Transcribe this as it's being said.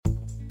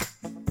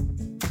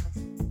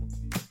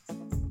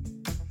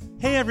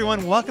Hey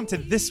everyone, welcome to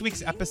this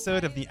week's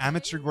episode of the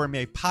Amateur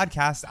Gourmet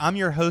Podcast. I'm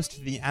your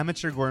host, the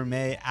Amateur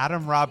Gourmet,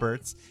 Adam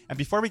Roberts. And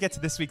before we get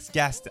to this week's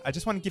guest, I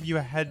just want to give you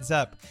a heads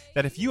up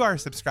that if you are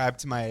subscribed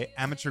to my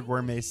Amateur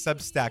Gourmet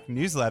Substack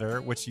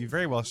newsletter, which you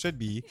very well should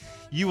be,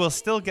 you will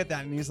still get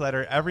that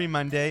newsletter every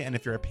Monday, and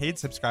if you're a paid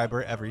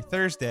subscriber, every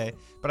Thursday.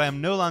 But I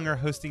am no longer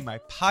hosting my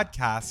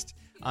podcast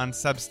on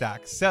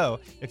Substack.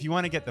 So if you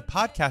want to get the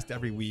podcast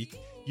every week,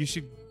 you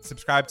should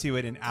subscribe to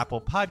it in Apple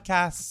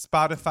Podcasts,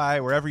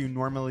 Spotify, wherever you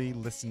normally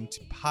listen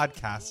to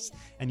podcasts.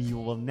 And you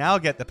will now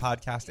get the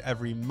podcast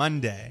every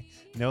Monday,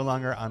 no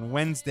longer on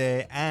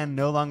Wednesday. And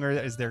no longer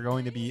is there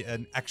going to be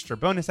an extra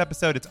bonus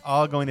episode. It's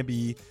all going to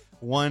be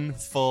one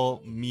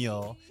full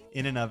meal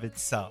in and of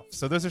itself.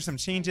 So those are some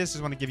changes.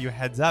 Just want to give you a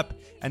heads up.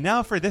 And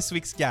now for this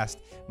week's guest.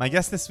 My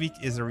guest this week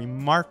is a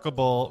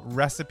remarkable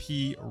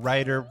recipe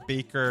writer,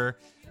 baker,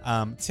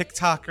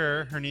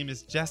 TikToker. Her name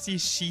is Jessie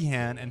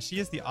Sheehan, and she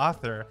is the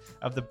author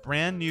of the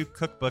brand new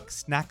cookbook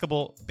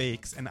Snackable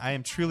Bakes, and I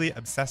am truly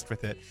obsessed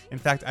with it. In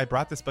fact, I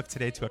brought this book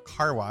today to a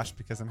car wash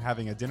because I'm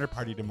having a dinner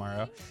party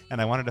tomorrow,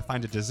 and I wanted to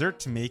find a dessert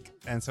to make,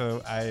 and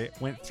so I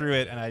went through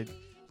it, and I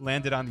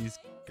landed on these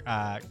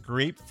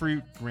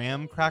grapefruit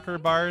graham cracker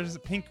bars,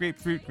 pink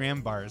grapefruit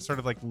graham bars, sort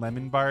of like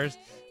lemon bars.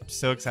 I'm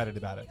so excited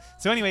about it.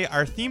 So anyway,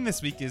 our theme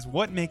this week is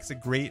what makes a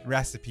great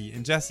recipe,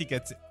 and Jessie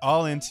gets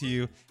all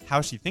into how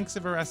she thinks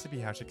of a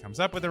recipe, how she comes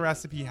up with a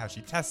recipe, how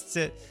she tests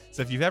it.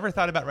 So if you've ever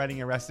thought about writing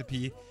a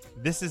recipe,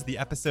 this is the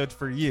episode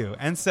for you.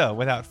 And so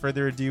without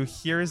further ado,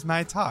 here is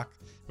my talk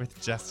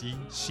with Jessie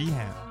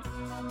Sheehan.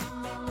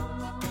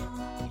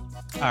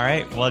 All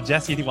right. Well,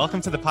 Jessie,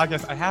 welcome to the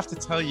podcast. I have to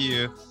tell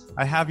you,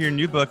 I have your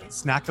new book,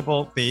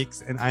 Snackable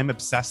Bakes, and I'm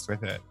obsessed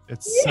with it.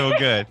 It's so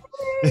good.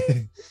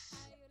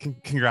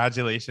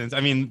 Congratulations.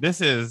 I mean,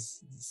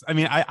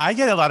 I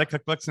get a lot of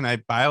cookbooks and I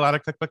buy a lot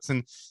of cookbooks,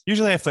 and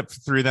usually I flip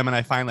through them and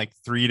I find like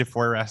 3 to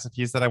 4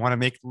 recipes that I want to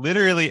make.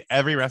 Literally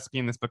every recipe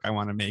in this book I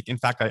want to make. In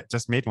fact, I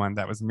just made one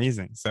that was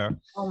amazing. So,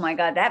 oh my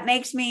God, that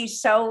makes me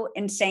so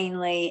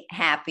insanely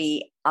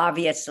happy,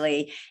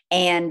 obviously.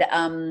 And,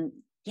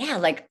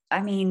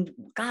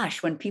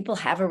 gosh, when people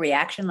have a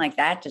reaction like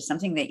that to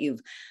something that you've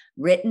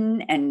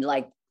written and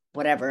like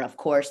whatever, of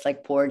course,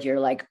 like poured your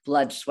like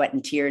blood, sweat,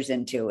 and tears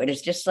into it,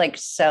 is just like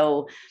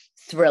so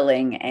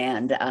thrilling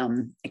and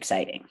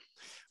exciting.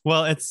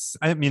 Well,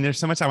 there's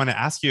so much I want to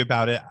ask you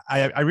about it.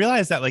 I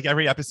realize that like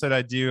every episode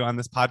I do on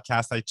this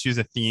podcast, I choose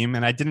a theme,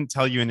 and I didn't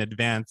tell you in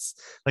advance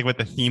like what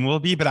the theme will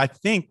be, but I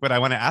think what I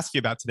want to ask you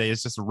about today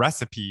is just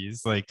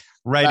recipes, like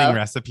writing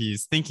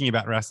recipes, thinking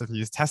about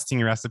recipes,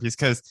 testing recipes,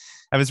 because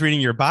I was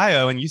reading your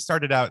bio and you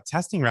started out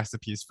testing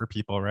recipes for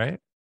people, right?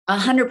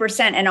 100%.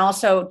 And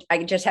also,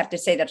 I just have to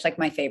say that's like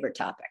my favorite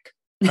topic.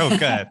 Oh,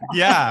 good.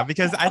 Yeah,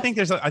 because I think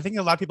a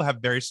lot of people have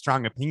very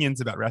strong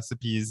opinions about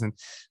recipes and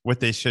what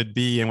they should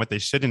be and what they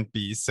shouldn't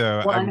be.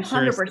 So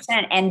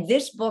 100%. And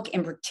this book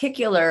in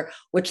particular,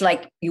 which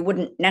like you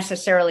wouldn't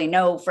necessarily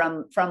know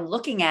from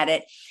looking at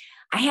it,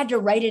 I had to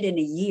write it in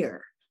a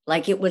year.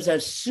 Like it was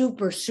a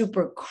super,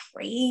 super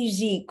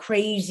crazy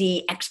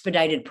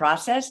expedited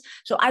process.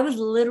 So I was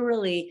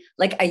literally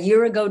like a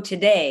year ago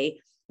today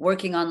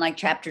working on like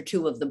chapter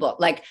 2 of the book,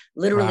 like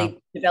literally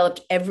developed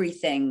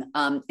everything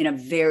in a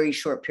very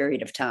short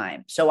period of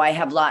time. So I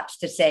have lots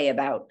to say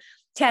about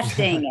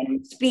testing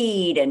and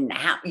speed and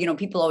how,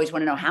 people always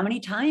want to know, how many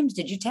times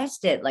did you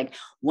test it? Like,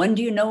 when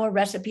do you know a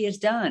recipe is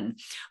done?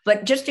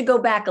 But just to go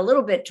back a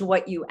little bit to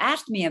what you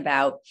asked me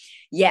about,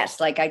 yes,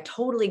 like I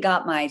totally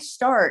got my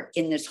start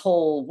in this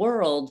whole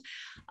world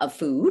of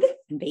food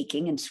and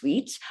baking and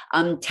sweets,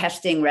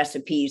 testing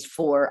recipes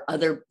for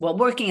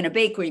working in a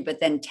bakery, but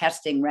then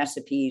testing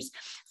recipes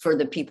for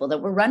the people that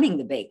were running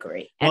the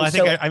bakery. Well,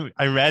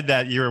 I read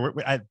that you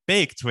were at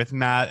Baked with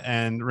Matt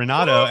and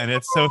Renato, and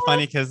it's so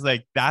funny because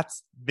like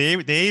they're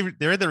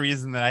the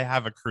reason that I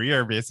have a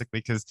career,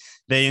 basically, because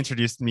they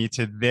introduced me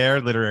to their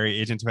literary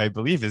agent, who I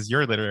believe is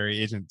your literary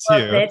agent too.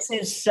 Well, this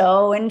is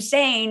so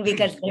insane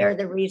because they're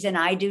the reason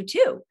I do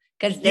too.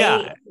 Because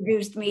they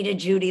introduced me to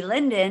Judy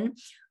Linden,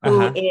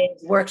 who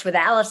works with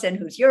Allison,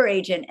 who's your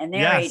agent, and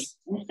their agent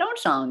in Stone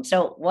Song.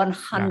 So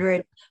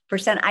 100%.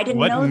 I didn't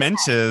know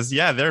Menches?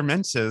 Yeah, they're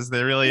Menches.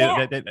 They really,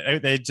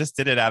 they just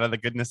did it out of the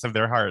goodness of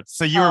their hearts.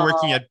 So you were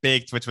working at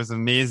Baked, which was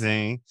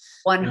amazing.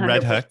 100%.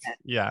 Red Hook.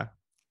 Yeah.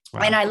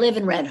 Wow. And I live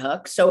in Red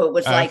Hook. So it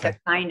was like a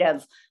kind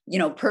of,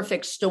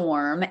 perfect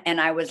storm. And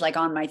I was like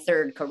on my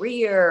 3rd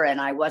career and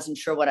I wasn't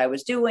sure what I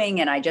was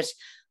doing. And I just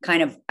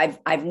kind of, I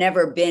had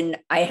never been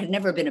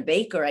a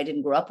baker. I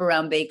didn't grow up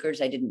around bakers.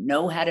 I didn't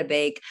know how to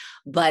bake,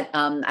 but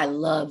I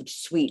loved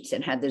sweets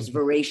and had this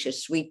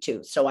voracious sweet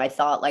tooth. So I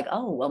thought like,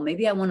 oh, well,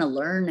 maybe I want to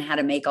learn how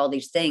to make all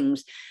these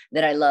things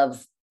that I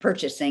love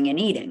purchasing and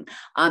eating,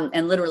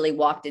 and literally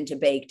walked into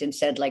Baked and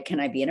said, like, can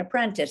I be an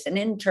apprentice, an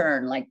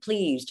intern? Like,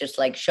 please just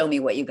like show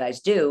me what you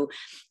guys do.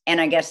 And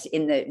I guess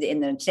in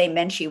the same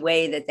Menchie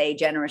way that they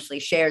generously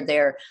shared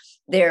their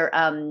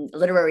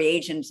literary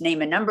agent's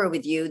name and number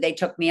with you, they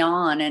took me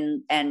on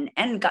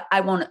and got,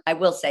 I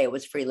will say it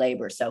was free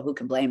labor, so who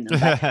can blame them?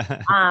 But,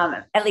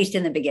 at least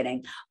in the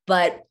beginning.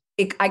 But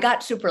I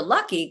got super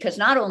lucky because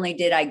not only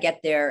did I get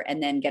there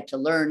and then get to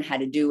learn how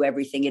to do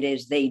everything it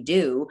is they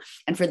do.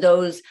 And for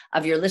those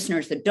of your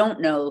listeners that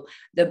don't know,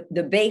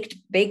 the baked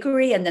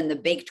bakery and then the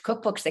baked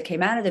cookbooks that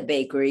came out of the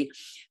bakery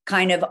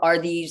kind of are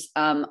these,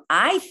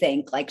 I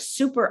think, like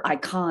super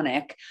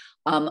iconic,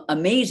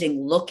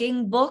 amazing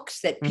looking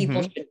books that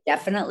people should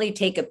definitely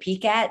take a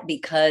peek at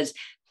because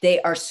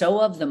they are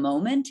so of the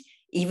moment,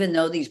 even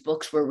though these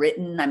books were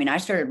written. I mean, I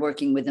started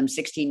working with them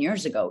 16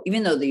 years ago,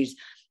 even though these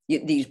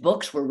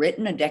books were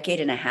written a decade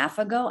and a half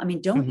ago. I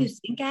mean, don't you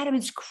think, Adam,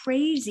 it's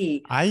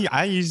crazy?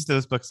 I use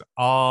those books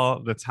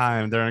all the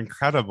time. They're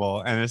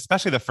incredible. And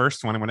especially the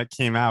first one, when it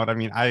came out, I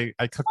mean, I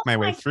cooked my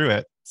way through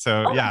it.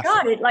 So oh my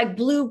God, it like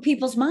blew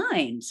people's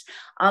minds.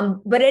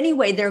 But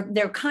anyway,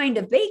 their kind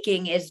of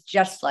baking is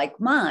just like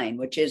mine,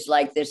 which is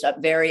like this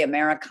very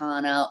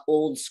Americana,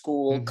 old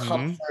school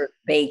comfort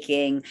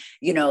baking,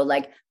 you know,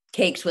 like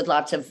cakes with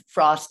lots of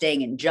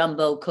frosting and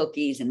jumbo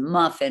cookies and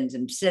muffins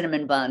and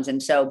cinnamon buns.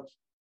 And so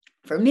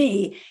for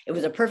me, it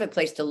was a perfect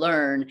place to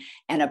learn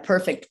and a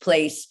perfect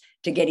place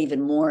to get even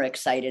more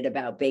excited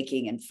about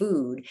baking and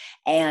food.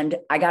 And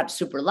I got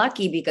super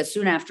lucky because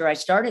soon after I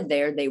started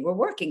there, they were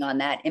working on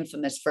that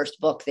infamous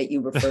first book that you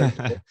referred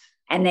to.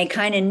 And they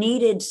kind of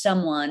needed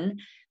someone.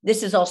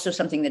 This is also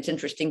something that's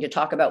interesting to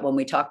talk about when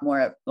we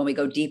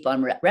go deep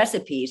on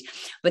recipes,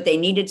 but they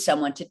needed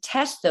someone to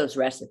test those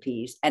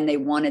recipes and they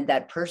wanted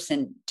that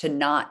person to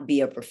not be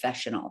a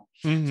professional.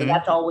 So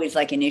that's always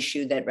like an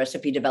issue that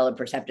recipe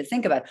developers have to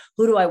think about.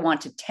 Who do I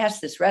want to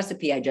test this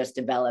recipe I just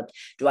developed?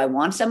 Do I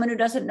want someone who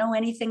doesn't know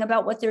anything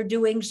about what they're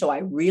doing, so I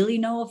really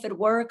know if it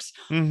works?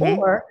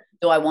 Or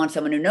do I want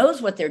someone who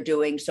knows what they're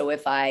doing? So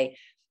if I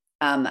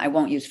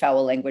won't use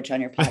foul language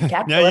on your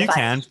podcast. No, you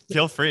can.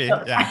 Feel free.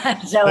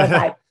 So if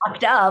I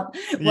fucked up,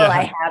 will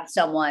I have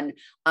someone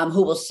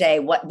who will say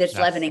what this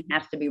leavening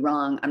has to be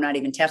wrong? I'm not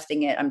even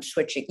testing it. I'm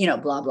switching,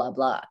 blah, blah,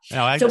 blah.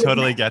 No, I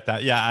totally get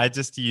that. Yeah. I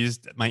just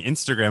used my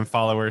Instagram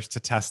followers to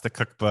test the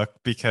cookbook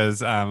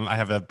because I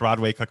have a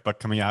Broadway cookbook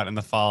coming out in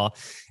the fall.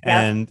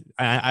 And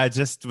I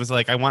just was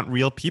like, I want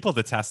real people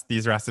to test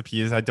these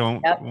recipes. I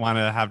don't want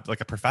to have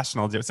like a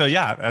professional do it. So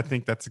yeah, I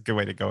think that's a good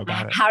way to go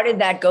about it. How did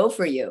that go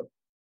for you?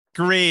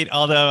 Great.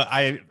 Although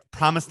I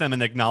promised them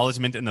an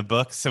acknowledgement in the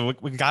book. So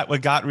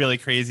what got really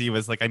crazy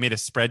was like I made a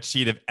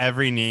spreadsheet of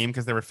every name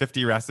because there were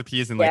 50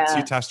 recipes and like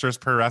 2 testers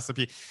per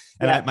recipe.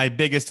 And my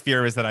biggest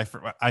fear was that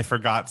I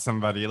forgot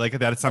somebody, like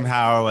that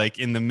somehow like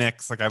in the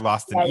mix, like I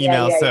lost an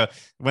email. So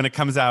when it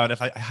comes out,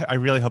 if I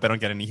really hope I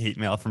don't get any hate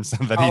mail from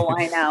somebody. Oh,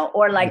 I know.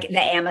 Or like the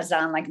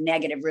Amazon like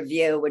negative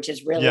review, which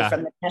is really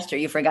from the tester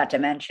you forgot to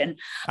mention.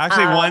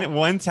 Actually,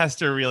 one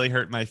tester really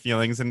hurt my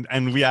feelings,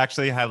 and we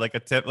actually had like a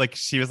tip. Like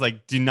she was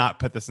like, "Do not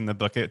put this in the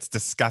book; it's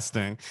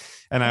disgusting."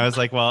 And I was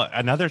like, "Well,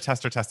 another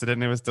tester tested it,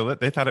 and it was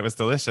they thought it was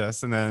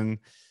delicious." And then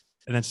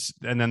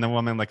the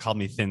woman like called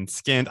me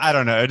thin-skinned. I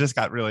don't know. It just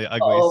got really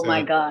ugly. Oh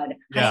my God.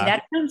 Yeah. Honey,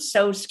 that sounds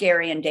so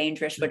scary and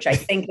dangerous, which I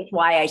think is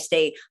why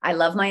I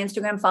love my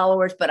Instagram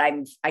followers, but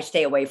I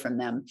stay away from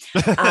them.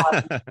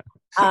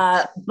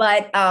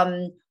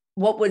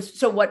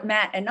 What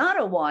Matt and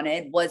Otto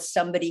wanted was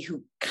somebody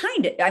who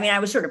I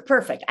was sort of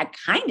perfect. I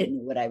kind of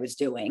knew what I was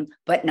doing,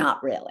 but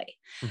not really.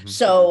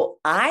 So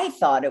I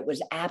thought it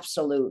was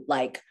absolute,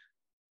 like,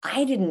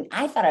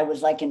 I thought I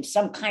was like in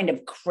some kind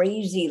of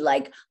crazy,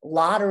 like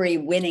lottery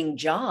winning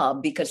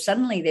job because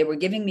suddenly they were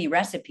giving me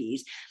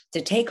recipes to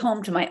take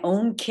home to my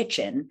own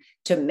kitchen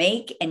to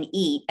make and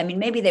eat. I mean,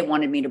 maybe they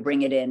wanted me to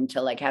bring it in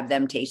to like have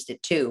them taste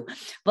it too.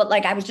 But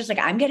like, I was just like,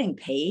 I'm getting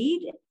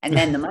paid. And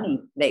then the money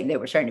they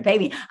were starting to pay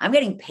me. I'm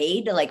getting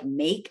paid to like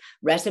make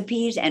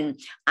recipes. And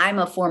I'm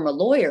a former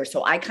lawyer.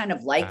 So I kind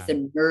of like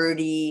the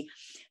nerdy,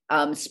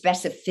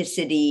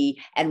 specificity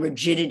and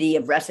rigidity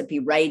of recipe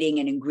writing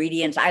and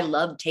ingredients. I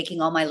love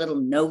taking all my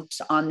little notes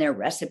on their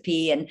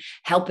recipe and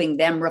helping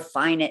them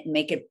refine it and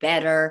make it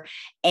better.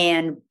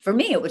 And for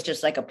me, it was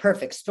just like a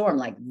perfect storm.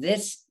 Like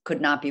this could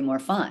not be more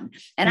fun.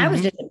 And I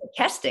was just in the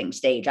testing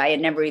stage. I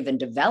had never even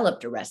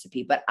developed a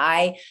recipe, but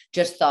I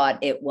just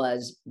thought it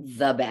was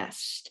the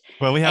best.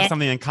 Well, we have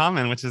something in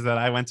common, which is that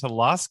I went to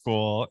law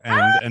school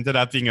and ended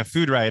up being a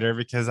food writer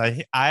because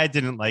I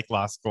didn't like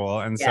law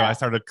school. And so I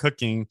started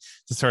cooking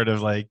to sort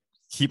of like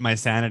keep my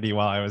sanity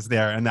while I was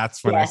there. And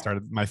that's when I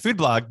started my food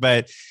blog.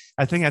 But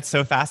I think that's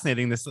so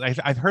fascinating.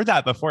 I've heard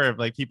that before of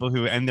like people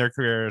who end their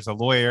career as a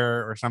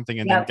lawyer or something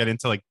and then get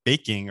into like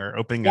baking or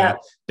opening a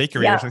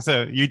bakery or something.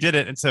 So you did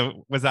it. And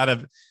so was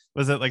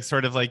it like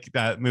sort of like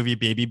that movie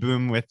Baby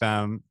Boom with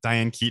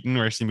Diane Keaton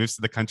where she moves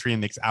to the country and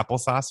makes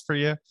applesauce for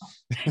you?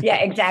 Yeah,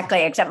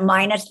 exactly. Except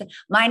minus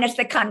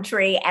the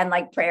country and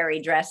like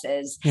prairie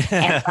dresses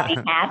and funny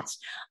hats.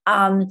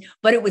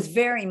 But it was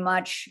very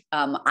much,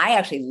 I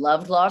actually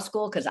loved law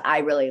school because I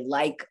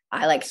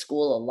like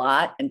school a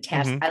lot and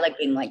test. I like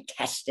being like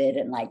tested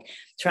and like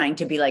trying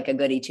to be like a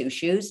goody two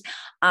shoes.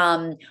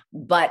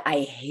 But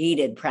I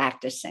hated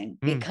practicing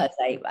because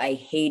I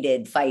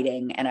hated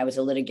fighting and I was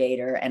a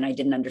litigator and I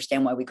didn't understand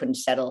understand why we couldn't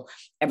settle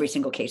every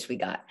single case we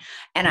got.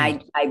 And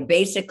I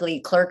basically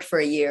clerked for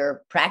a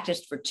year,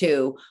 practiced for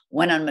 2,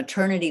 went on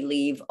maternity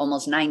leave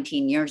almost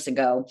 19 years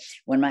ago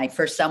when my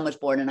first son was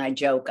born. And I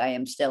joke, I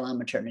am still on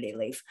maternity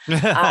leave.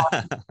 But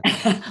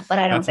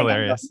I don't That's think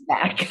hilarious.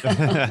 I'm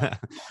going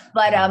back.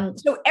 But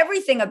so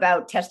everything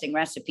about testing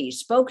recipes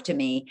spoke to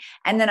me.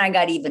 And then I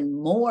got even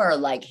more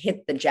like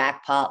hit the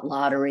jackpot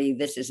lottery.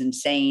 This is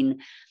insane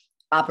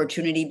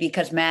opportunity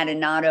because Matt and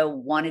Nada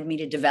wanted me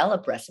to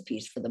develop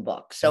recipes for the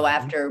book. So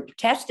after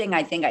testing,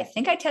 I think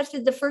I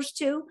tested the first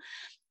 2.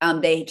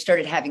 They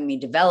started having me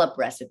develop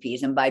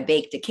recipes. And by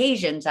Baked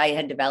Occasions, I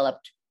had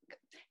developed,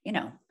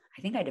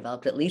 I think I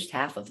developed at least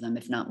half of them,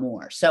 if not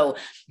more. So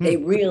they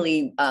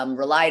really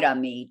relied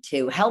on me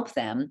to help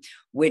them,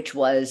 which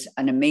was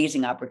an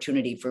amazing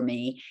opportunity for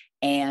me.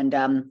 And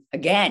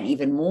again,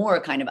 even more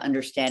kind of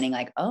understanding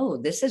like, oh,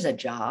 this is a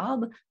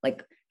job.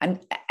 Like,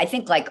 I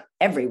think like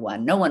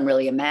everyone, no one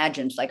really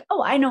imagines like,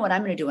 oh, I know what I'm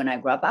going to do when I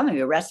grow up. I'm going to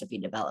be a recipe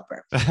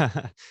developer.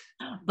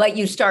 But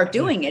you start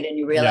doing it and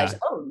you realize,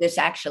 oh, this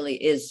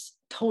actually is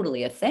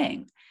totally a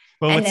thing.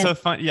 Well, what's so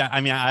fun? Yeah.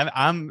 I mean,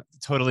 I'm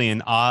totally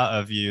in awe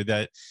of you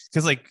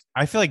because like,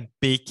 I feel like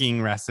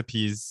baking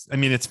recipes. I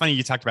mean, it's funny.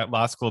 You talked about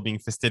law school being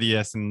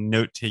fastidious and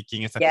note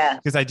taking and stuff. Yeah.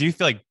 Because I do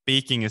feel like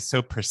baking is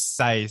so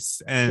precise.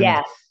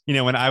 And,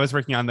 when I was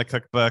working on the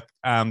cookbook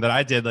that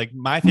I did, like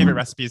my favorite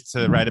recipes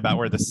to write about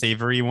were the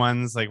savory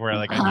ones, like where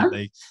like I made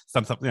like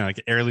something,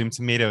 like heirloom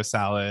tomato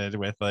salad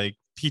with like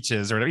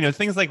peaches or whatever,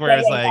 things like where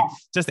it's like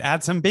just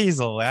add some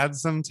basil, add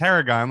some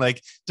tarragon,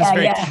 like just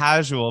very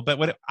casual. But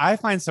what I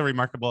find so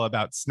remarkable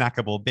about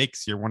Snackable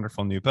Bakes, your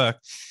wonderful new book,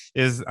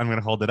 is I'm going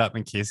to hold it up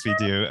in case we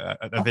do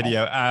a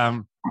video.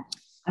 I'm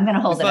going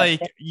to hold it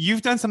like up.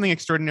 You've done something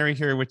extraordinary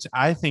here, which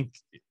I think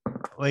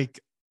like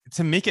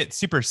to make it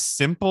super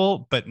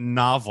simple but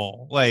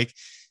novel. Like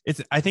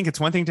I think it's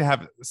one thing to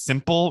have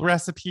simple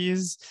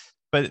recipes,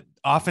 but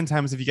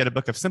oftentimes if you get a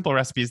book of simple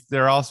recipes,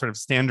 they're all sort of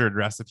standard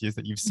recipes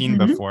that you've seen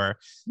before.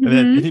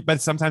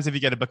 But sometimes if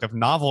you get a book of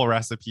novel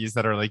recipes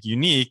that are like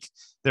unique,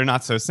 they're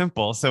not so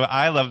simple. So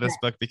I love this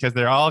book because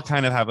they're all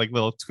kind of have like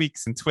little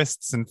tweaks and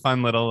twists and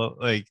fun little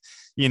like,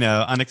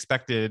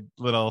 unexpected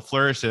little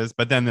flourishes.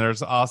 But then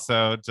there's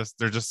also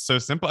they're just so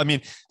simple. I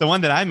mean, the one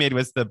that I made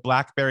was the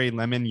blackberry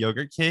lemon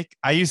yogurt cake.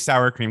 I used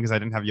sour cream because I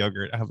didn't have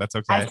yogurt. I hope that's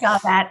okay. I saw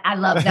that. I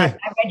love that.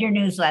 I read your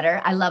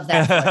newsletter. I love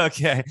that.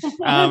 Okay.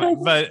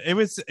 But it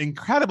was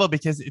incredible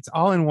because it's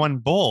all in one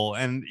bowl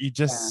and you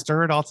just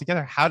stir it all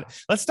together.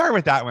 Let's start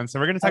with that one.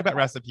 So we're going to talk about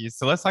recipes.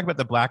 So let's talk about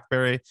the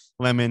blackberry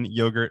lemon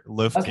yogurt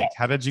loaf cake.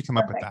 How did you come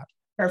up with that?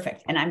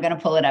 Perfect. And I'm going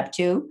to pull it up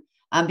too.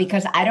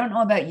 Because I don't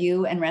know about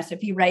you and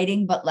recipe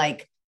writing, but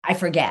like, I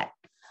forget.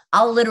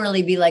 I'll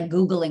literally be like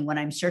Googling when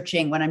I'm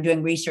searching, when I'm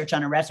doing research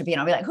on a recipe,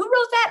 and I'll be like, who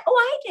wrote that? Oh,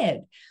 I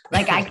did.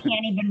 Like, I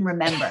can't even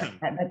remember,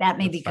 but that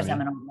may be because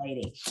I'm an old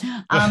lady.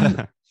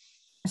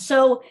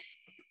 So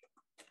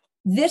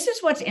this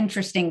is what's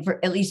interesting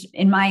for, at least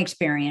in my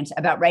experience,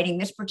 about writing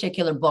this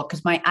particular book.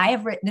 Because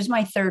this is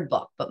my 3rd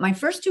book, but my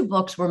first 2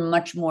 books were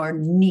much more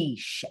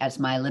niche, as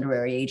my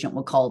literary agent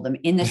will call them,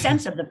 in the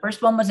sense of the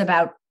first one was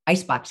about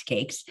icebox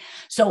cakes.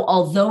 So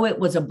although it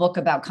was a book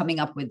about coming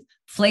up with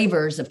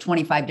flavors of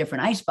 25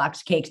 different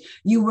icebox cakes,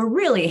 you were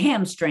really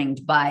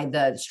hamstringed by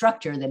the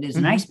structure that is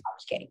an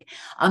icebox cake.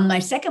 My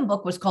second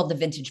book was called The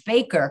Vintage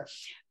Baker.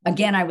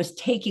 Again, I was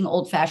taking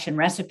old-fashioned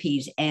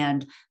recipes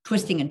and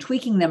twisting and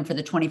tweaking them for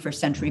the 21st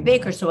century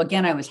baker. So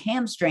again, I was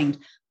hamstringed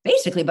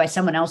basically by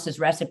someone else's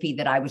recipe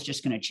that I was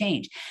just going to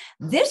change.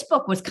 This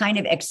book was kind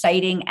of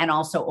exciting and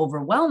also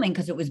overwhelming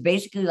because it was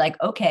basically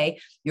like, okay,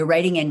 you're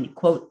writing an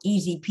quote,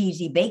 easy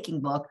peasy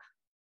baking book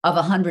of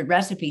 100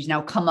 recipes.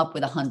 Now come up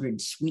with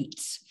 100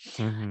 sweets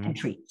and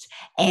treats.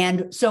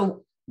 And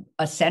so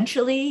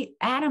essentially,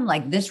 Adam,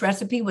 like this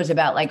recipe was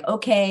about like,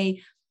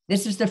 okay,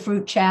 this is the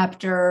fruit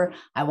chapter.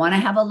 I want to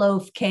have a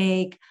loaf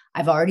cake.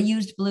 I've already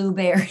used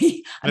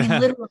blueberry. I mean,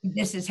 literally,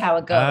 this is how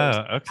it goes.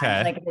 Oh,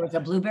 okay. Like there was a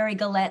blueberry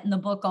galette in the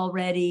book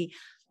already.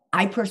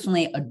 I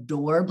personally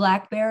adore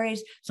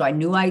blackberries. So I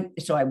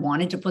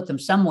wanted to put them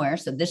somewhere.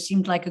 So this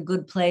seemed like a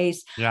good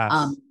place.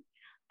 Yes.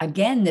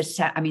 Again, this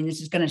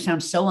is going to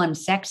sound so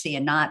unsexy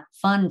and not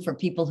fun for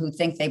people who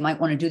think they might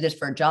want to do this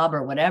for a job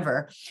or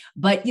whatever.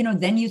 But,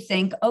 then you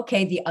think,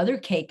 okay, the other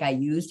cake I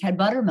used had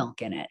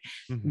buttermilk in it.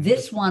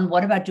 This one,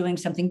 what about doing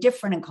something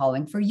different and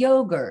calling for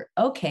yogurt?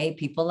 Okay,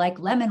 people like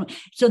lemon.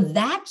 So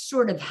that's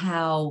sort of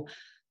how,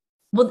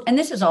 well, and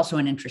this is also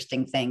an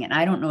interesting thing. And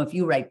I don't know if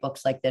you write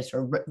books like this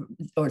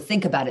or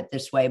think about it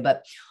this way,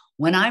 but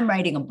when I'm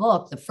writing a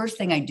book, the first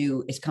thing I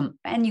do is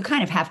and you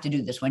kind of have to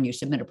do this when you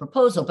submit a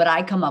proposal, but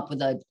I come up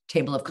with a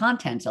table of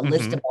contents, a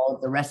list of all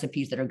of the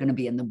recipes that are going to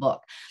be in the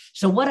book.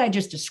 So what I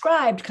just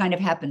described kind of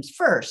happens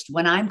first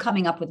when I'm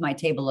coming up with my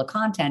table of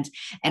contents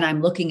and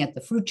I'm looking at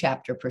the fruit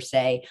chapter per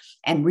se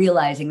and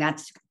realizing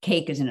that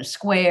cake is in a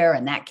square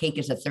and that cake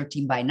is a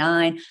 13 by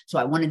 9. So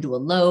I want to do a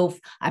loaf.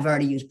 I've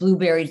already used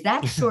blueberries.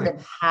 That's sort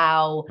of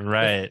how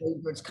the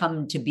flavors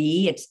come to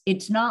be.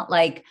 It's not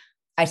like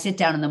I sit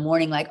down in the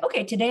morning, like,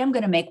 okay, today I'm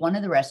going to make one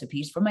of the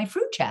recipes for my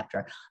fruit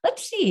chapter.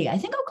 Let's see. I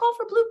think I'll call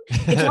for blue.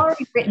 It's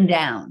already written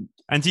down.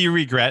 And do you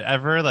regret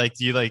ever? Like,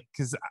 do you like,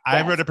 because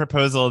I wrote Yes. a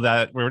proposal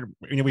that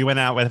we went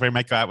out with, we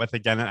might go out with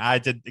again. And I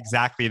did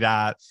exactly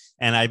that.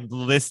 And I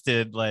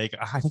listed like,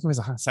 I think it was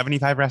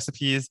 75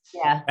 recipes.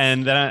 Yeah.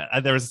 And then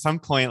there was some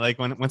point, like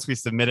once we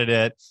submitted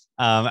it,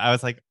 I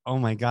was like, oh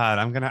my God,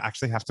 I'm going to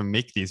actually have to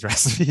make these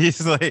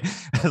recipes.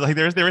 like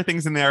there were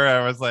things in there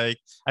where I was like,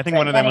 I think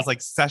one of them was like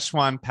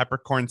Szechuan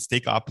peppercorn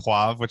steak au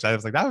poivre, which I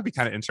was like, that would be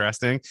kind of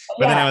interesting.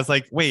 But then I was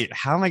like, wait,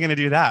 how am I going to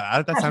do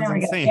that? That sounds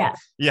insane.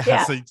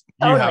 Yeah. So you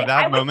have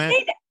that moment.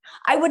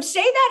 I would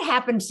say that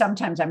happens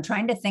sometimes. I'm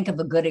trying to think of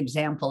a good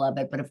example of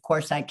it, but of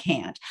course I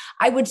can't.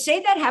 I would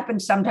say that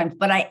happens sometimes,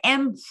 but I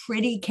am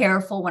pretty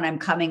careful when I'm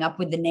coming up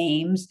with the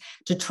names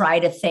to try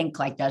to think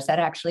like, does that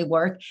actually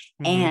work?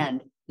 Mm-hmm.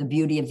 And the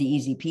beauty of the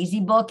Easy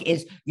Peasy book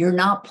is you're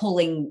not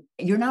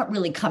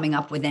really coming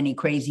up with any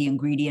crazy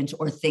ingredients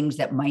or things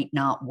that might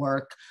not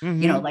work,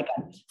 mm-hmm. Like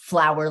a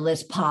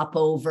flourless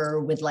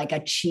popover with like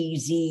a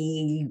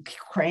cheesy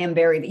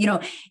cranberry,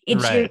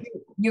 it's right.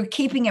 You're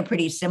keeping it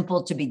pretty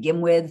simple to begin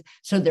with.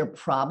 So they're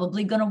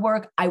probably going to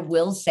work. I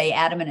will say,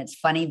 Adam, and it's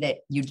funny that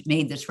you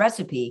made this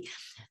recipe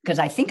because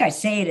I think I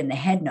say it in the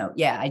head note.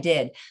 Yeah, I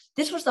did.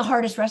 This was the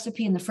hardest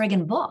recipe in the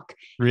friggin' book.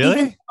 Really?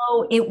 Even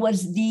though it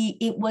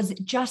was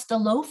just a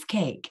loaf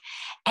cake.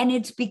 And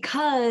it's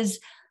because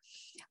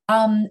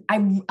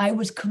I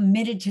was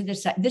committed to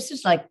this. This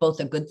is like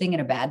both a good thing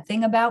and a bad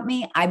thing about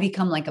me. I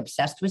become like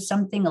obsessed with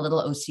something, a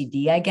little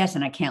OCD, I guess,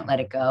 and I can't let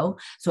it go.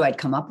 So I'd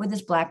come up with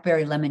this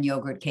blackberry lemon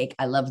yogurt cake.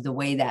 I love the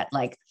way that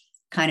like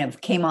kind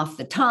of came off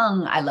the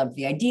tongue. I love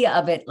the idea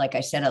of it. Like I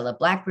said, I love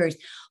blackberries,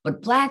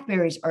 but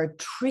blackberries are a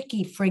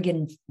tricky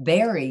friggin'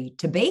 berry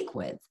to bake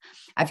with.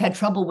 I've had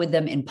trouble with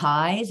them in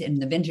pies. In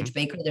the Vintage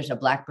Baker, there's a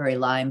blackberry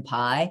lime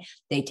pie.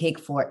 They take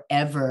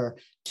forever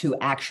to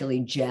actually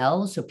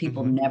gel. So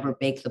people mm-hmm. never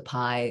bake the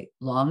pie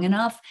long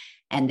enough.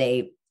 And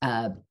they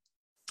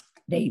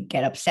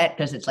get upset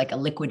because it's like a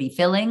liquidy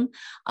filling.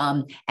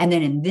 And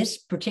then in this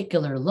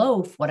particular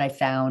loaf, what I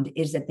found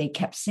is that they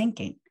kept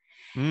sinking.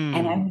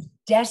 And I was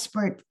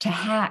desperate to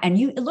have, and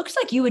it looks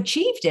like you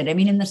achieved it. I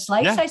mean, in the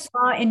slice I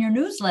saw in your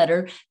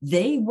newsletter,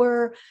 they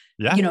were,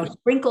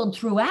 sprinkled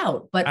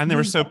throughout, and they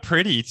were so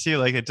pretty too.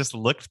 Like it just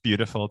looked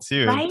beautiful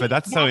too, right? But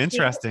that's so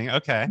interesting.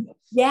 Okay.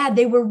 Yeah.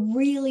 They were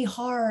really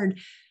hard.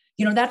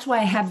 That's why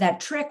I have that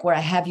trick where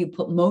I have you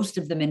put most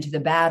of them into the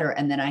batter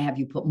and then I have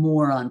you put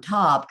more on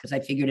top because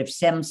I figured if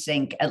some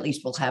sink, at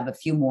least we'll have a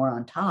few more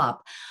on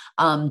top.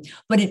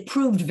 But it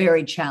proved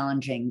very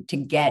challenging to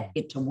get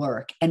it to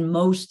work. And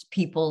most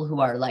people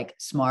who are like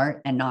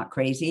smart and not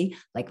crazy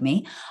like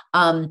me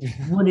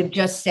would have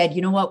just said,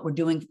 you know what, we're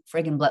doing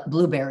friggin'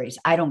 blueberries.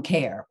 I don't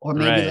care. Or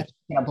maybe let's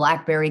get a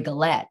blackberry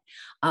galette.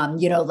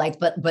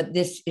 But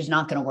this is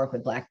not going to work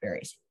with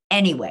blackberries.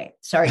 Anyway,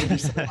 sorry to be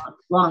so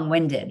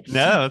long-winded.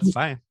 No, it's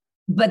fine.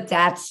 But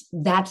that's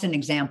an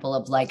example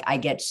of like, I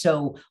get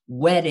so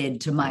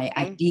wedded to my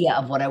idea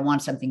of what I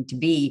want something to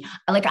be.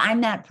 Like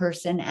I'm that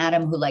person,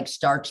 Adam, who like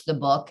starts the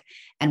book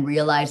and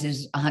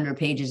realizes 100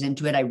 pages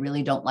into it, I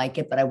really don't like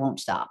it, but I won't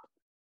stop.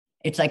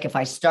 It's like, if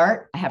I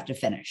start, I have to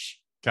finish.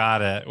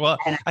 Got it. Well,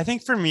 I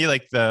think for me,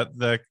 like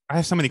I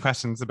have so many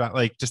questions about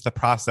like just the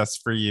process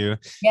for you,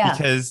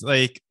 because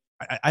like,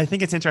 I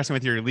think it's interesting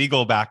with your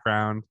legal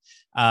background.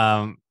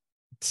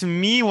 To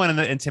me, one of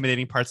the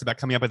intimidating parts about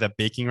coming up with a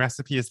baking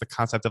recipe is the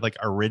concept of like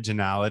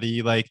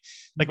originality. Like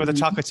with a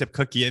chocolate chip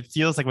cookie, it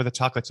feels like with a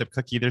chocolate chip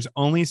cookie, there's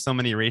only so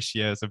many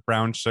ratios of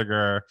brown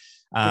sugar,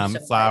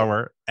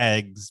 flour,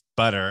 eggs,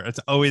 butter. It's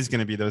always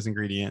going to be those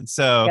ingredients.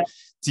 So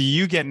do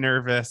you get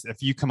nervous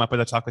if you come up with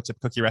a chocolate chip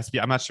cookie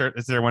recipe? I'm not sure.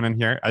 Is there one in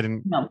here? I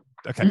didn't. No.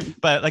 Okay.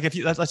 But like if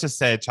you, let's just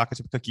say a chocolate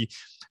chip cookie,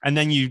 and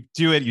then you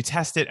do it, you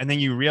test it, and then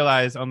you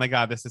realize, oh my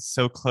God, this is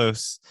so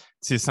close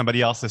to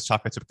somebody else's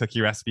chocolate chip cookie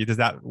recipe. Does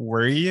that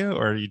worry you,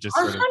 or you just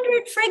 100%,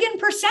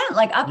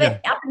 like up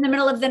in the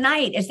middle of the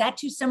night? Is that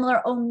too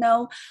similar? Oh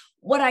no.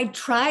 What I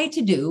try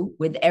to do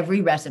with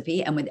every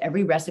recipe and with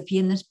every recipe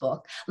in this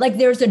book, like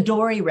there's a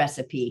Dory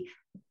recipe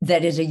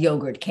that is a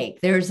yogurt cake.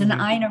 There's an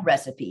Ina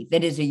recipe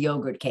that is a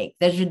yogurt cake.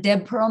 There's a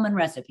Deb Perlman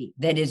recipe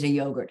that is a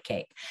yogurt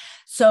cake.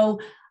 So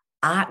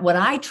what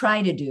I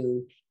try to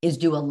do is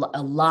do a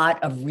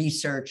lot of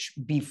research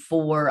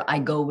before I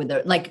go with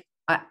it. Like,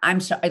 I'm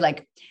sorry,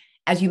 like,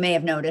 as you may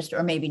have noticed,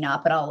 or maybe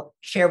not, but I'll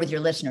share with your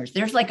listeners.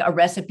 There's like a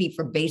recipe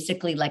for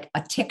basically like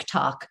a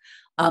TikTok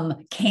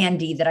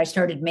candy that I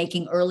started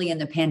making early in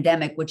the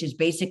pandemic, which is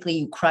basically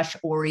you crush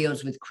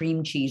Oreos with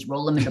cream cheese,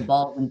 roll them into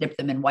balls and dip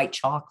them in white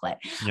chocolate.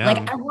 Yum.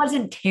 Like I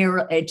wasn't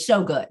it's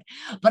so good,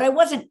 but I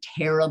wasn't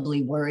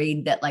terribly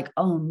worried that like,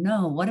 oh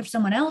no, what if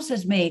someone else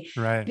has made,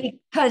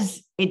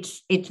 because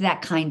it's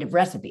that kind of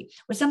recipe.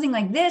 With something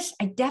like this,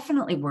 I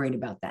definitely worried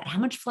about that. How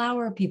much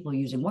flour are people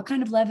using? What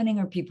kind of leavening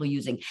are people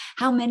using?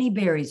 How many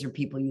berries are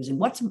people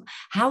using?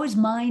 How is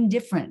mine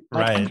different?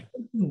 Like, I'm sure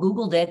you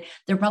Googled it.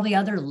 There are probably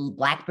other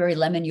blackberry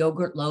lemon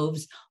yogurt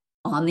loaves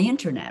on the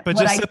internet. But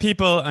just so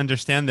people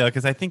understand though,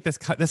 because I think this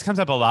comes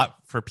up a lot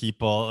for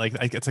people, like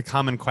it's a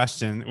common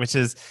question, which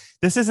is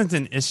this isn't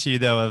an issue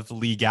though of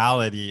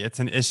legality. It's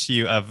an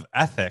issue of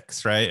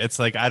ethics, right? It's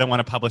like, I don't want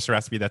to publish a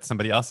recipe that's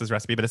somebody else's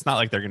recipe, but it's not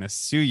like they're going to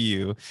sue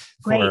you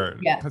for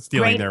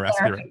stealing their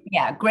recipe.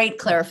 Yeah. Great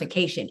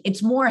clarification.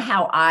 It's more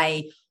how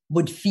I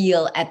would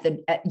feel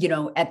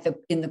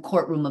in the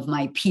courtroom of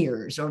my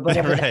peers or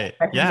whatever, right.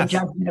 The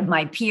judgment of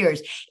my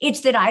peers.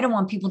 It's that I don't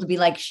want people to be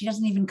like, she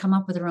doesn't even come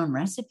up with her own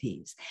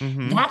recipes.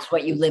 Mm-hmm. That's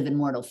what you live in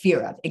mortal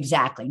fear of.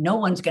 Exactly. No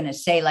one's going to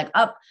say like,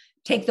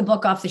 take the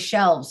book off the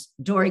shelves.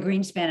 Dory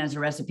Greenspan has a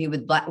recipe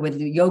with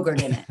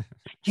yogurt in it.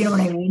 Do you know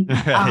what I mean?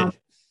 Right.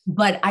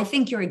 But I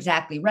think you're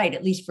exactly right,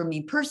 at least for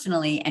me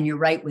personally. And you're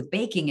right with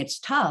baking. It's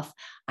tough.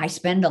 I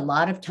spend a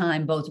lot of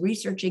time both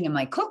researching in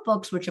my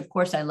cookbooks, which of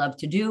course I love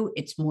to do.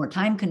 It's more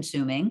time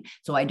consuming.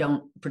 So I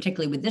don't,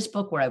 particularly with this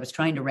book where I was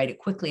trying to write it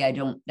quickly, I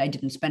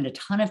didn't spend a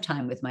ton of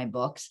time with my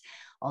books.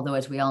 Although,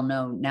 as we all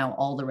know now,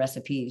 all the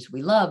recipes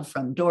we love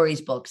from Dory's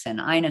books and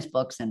Ina's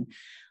books and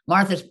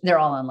Martha's, they're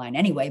all online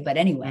anyway,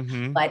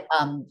 mm-hmm. But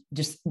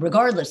just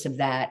regardless of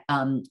that,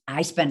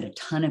 I spend a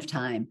ton of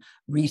time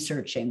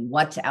researching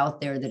what's out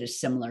there that is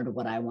similar to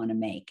what I want to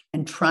make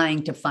and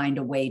trying to find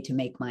a way to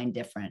make mine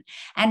different.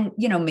 And,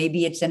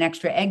 maybe it's an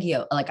extra egg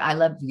yolk. Like I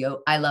love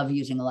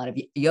using a lot of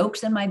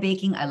yolks in my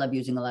baking. I love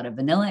using a lot of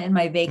vanilla in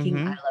my baking.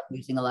 Mm-hmm. I love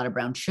using a lot of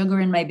brown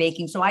sugar in my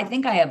baking. So I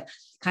think I have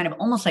kind of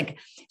almost like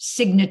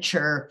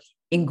signature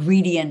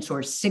ingredients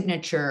or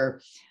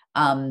signature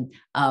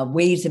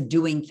ways of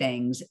doing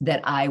things that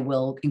I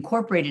will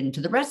incorporate into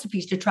the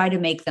recipes to try to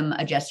make them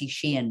a Jessie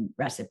Sheehan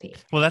recipe.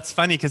 Well, that's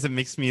funny because it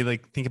makes me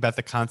like think about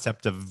the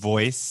concept of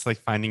voice, like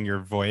finding your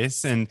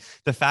voice, and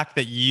the fact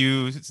that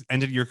you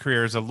ended your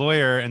career as a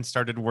lawyer and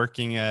started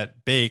working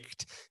at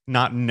Baked,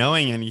 not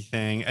knowing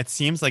anything. It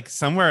seems like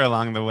somewhere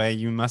along the way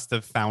you must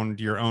have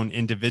found your own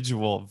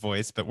individual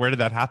voice, but where did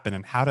that happen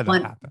and how did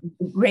that happen?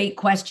 Great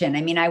question.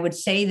 I mean, I would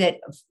say that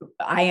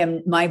I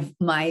am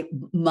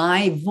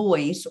my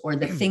voice or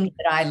the things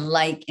that I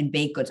like in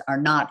baked goods are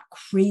not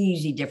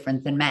crazy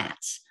different than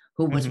Matt's,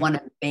 who was one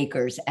of the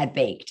bakers at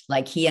Baked.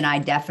 Like he and I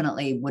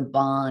definitely would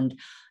bond.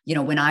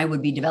 When I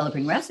would be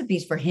developing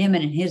recipes for him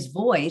and in his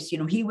voice,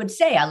 he would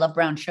say, I love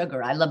brown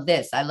sugar. I love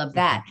this. I love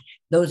that.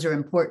 Those are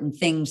important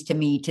things to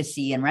me to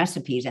see in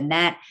recipes. And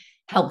that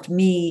helped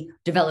me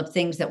develop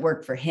things that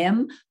worked for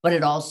him, but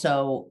it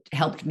also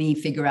helped me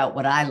figure out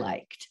what I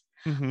liked.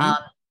 Mm-hmm.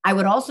 I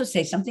would also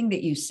say something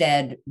that you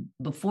said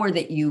before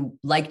that you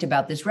liked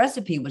about this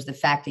recipe was the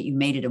fact that you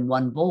made it in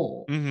one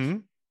bowl. Mm-hmm.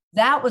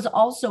 That was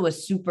also a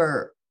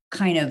super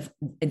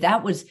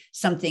that was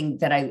something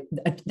that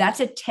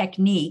that's a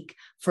technique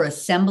for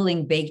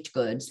assembling baked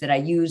goods that I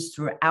use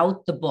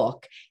throughout the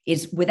book,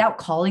 is without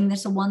calling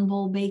this a one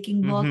bowl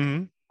baking book.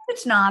 Mm-hmm.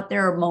 It's not.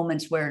 There are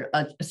moments where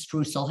a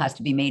streusel has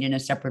to be made in a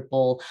separate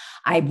bowl.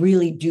 I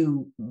really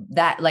do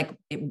that. Like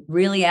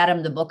really,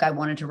 Adam, the book I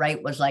wanted to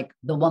write was like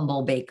the one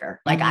bowl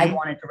baker. Like I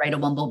wanted to write a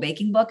one bowl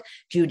baking book.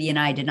 Judy and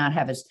I did not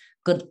have as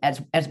good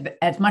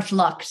as much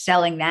luck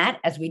selling that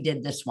as we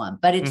did this one,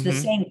 but it's the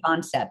same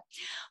concept.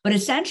 But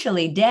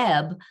essentially,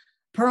 Deb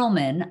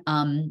Perlman,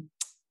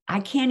 I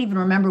can't even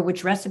remember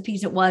which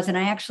recipes it was. And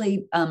I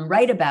actually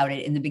write about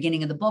it in the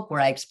beginning of the book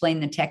where I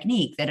explain the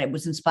technique, that it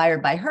was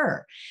inspired by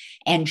her.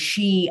 And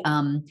she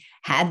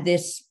had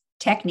this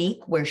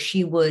technique where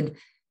she would,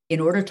 in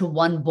order to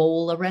one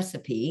bowl a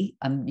recipe,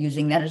 I'm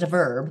using that as a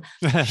verb,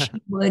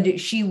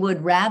 she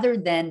would rather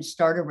than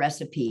start a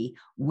recipe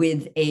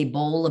with a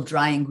bowl of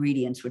dry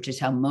ingredients, which is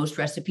how most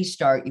recipes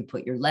start. You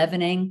put your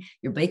leavening,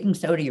 your baking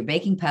soda, your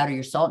baking powder,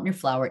 your salt, and your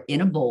flour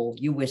in a bowl,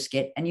 you whisk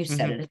it and you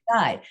set it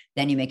aside.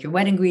 Then you make your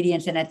wet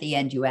ingredients. And at the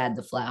end, you add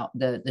the flour,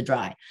 the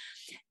dry.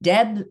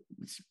 Deb's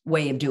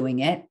way of doing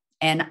it,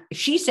 and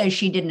she says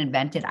she didn't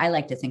invent it. I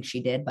like to think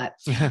she did, but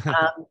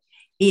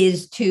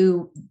is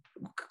to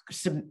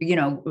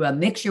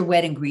mix your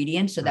wet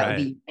ingredients. So that would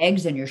be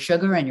eggs and your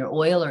sugar and your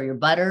oil or your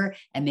butter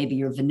and maybe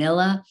your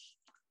vanilla,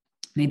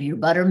 maybe your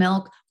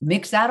buttermilk,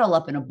 mix that all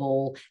up in a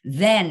bowl,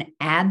 then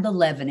add the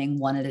leavening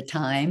one at a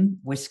time,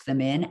 whisk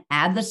them in,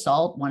 add the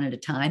salt one at a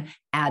time,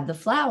 add the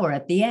flour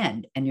at the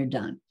end, and you're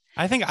done.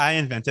 I think I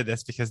invented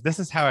this because this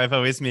is how I've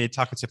always made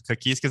chocolate chip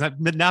cookies.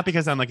 Not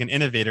because I'm like an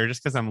innovator,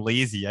 just because I'm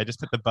lazy. I just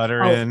put the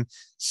butter in,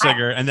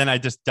 sugar, and then I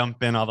just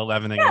dump in all the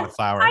leavening and the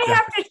flour. I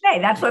have to say,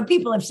 that's what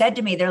people have said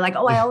to me. They're like,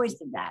 oh, I always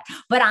did that.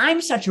 But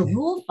I'm such a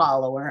rule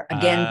follower,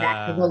 again,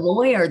 back to the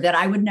lawyer, that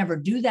I would never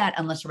do that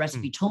unless a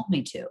recipe told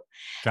me to.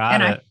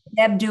 Got it. I saw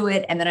Deb do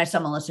it. And then I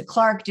saw Melissa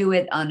Clark do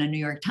it on a New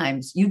York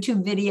Times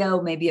YouTube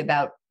video, maybe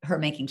about her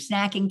making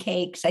snacking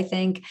cakes, I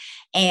think.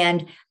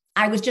 And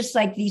I was just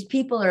like, these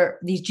people are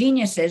these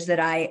geniuses that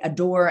I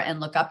adore and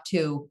look up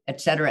to, et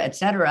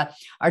cetera,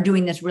 are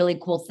doing this really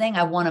cool thing.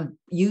 I want to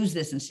use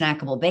this in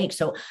snackable bake.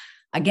 So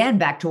again,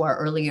 back to our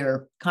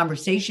earlier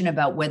conversation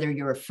about whether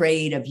you're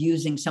afraid of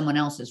using someone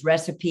else's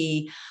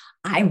recipe,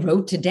 I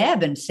wrote to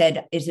Deb and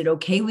said, is it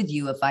okay with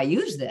you if I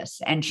use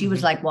this? And she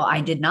was like, well, I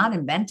did not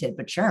invent it,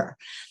 but sure.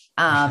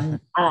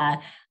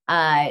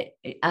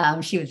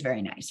 Uh, she was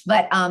very nice,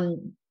 but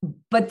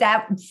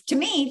that to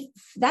me,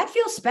 that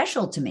feels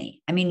special to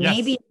me. I mean, Yes.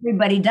 maybe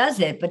everybody does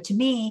it, but to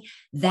me,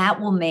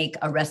 that will make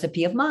a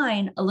recipe of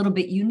mine a little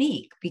bit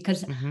unique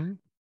because Mm-hmm.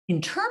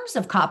 in terms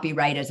of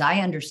copyright, as I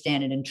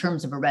understand it, in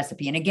terms of a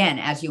recipe, and again,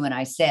 as you and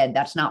I said,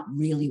 that's not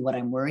really what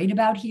I'm worried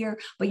about here,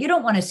 but you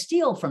don't want to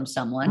steal from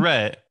someone.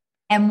 Right.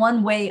 And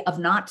one way of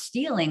not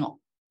stealing,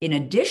 in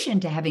addition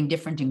to having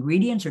different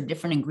ingredients or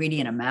different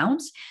ingredient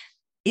amounts,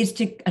 is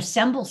to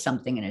assemble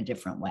something in a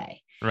different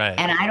way. Right.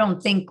 And I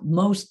don't think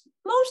most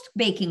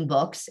baking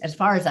books, as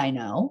far as I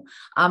know,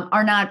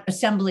 are not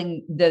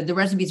assembling, the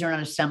recipes are not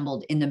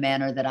assembled in the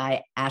manner that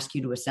I ask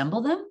you to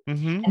assemble them.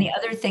 Mm-hmm. And the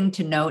other thing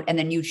to note, and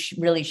then you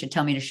really should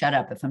tell me to shut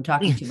up if I'm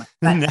talking too much.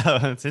 But,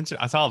 No,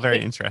 it's all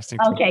very interesting.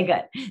 Okay,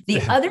 good.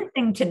 The other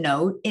thing to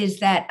note is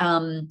that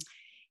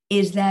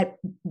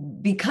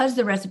because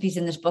the recipes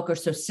in this book are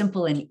so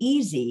simple and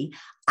easy,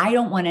 I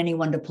don't want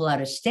anyone to pull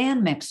out a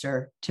stand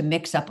mixer to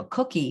mix up a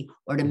cookie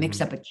or to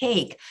mix up a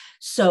cake.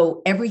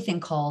 So everything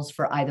calls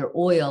for either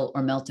oil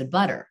or melted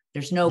butter.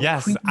 There's no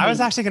Yes, I was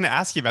actually going to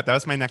ask you about that.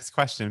 Was my next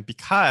question,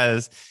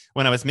 because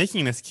when I was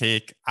making this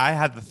cake, I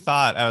had the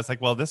thought, I was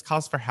like, well, this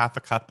calls for half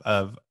a cup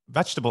of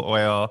vegetable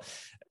oil,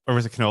 or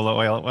was it canola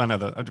oil? One of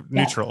the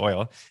neutral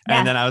oil.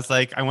 And then I was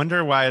like, I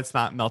wonder why it's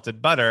not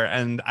melted butter.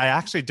 And I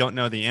actually don't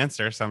know the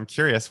answer. So I'm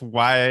curious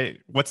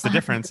what's the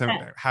difference and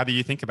how do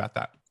you think about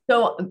that?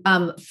 So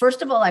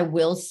first of all, I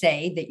will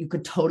say that you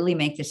could totally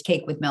make this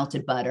cake with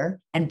melted butter.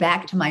 And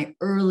back to my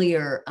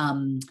earlier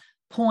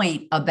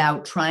point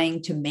about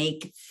trying to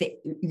make,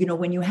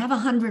 when you have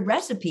 100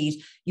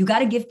 recipes, you got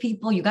to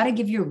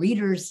give your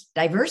readers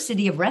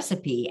diversity of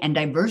recipe and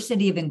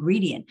diversity of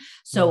ingredient.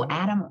 So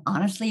Adam,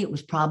 honestly, it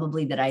was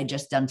probably that I had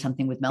just done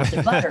something with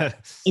melted butter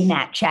in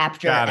that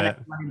chapter. And I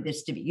wanted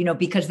this to be,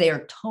 because they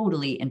are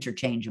totally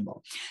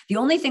interchangeable. The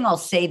only thing I'll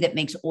say that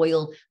makes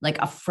oil like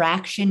a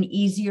fraction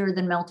easier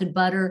than melted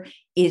butter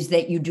is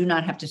that you do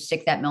not have to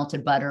stick that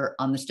melted butter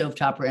on the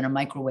stovetop or in a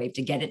microwave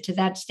to get it to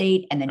that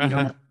state. And then you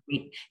don't have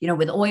to,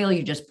 with oil,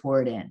 you just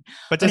pour it in.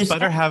 But does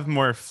butter have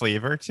more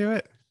flavor to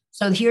it?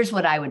 So here's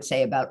what I would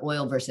say about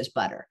oil versus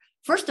butter.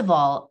 First of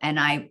all, and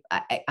I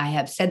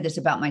have said this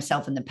about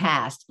myself in the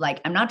past,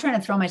 like I'm not trying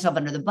to throw myself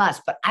under the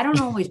bus, but I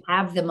don't always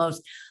have the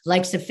most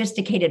like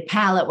sophisticated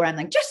palate where I'm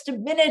like, just a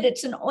minute,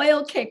 it's an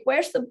oil cake.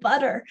 Where's the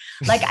butter?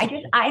 Like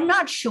I'm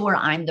not sure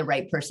I'm the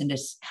right person to,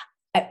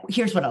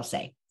 here's what I'll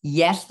say.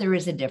 Yes, there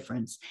is a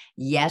difference.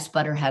 Yes,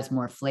 butter has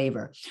more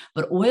flavor,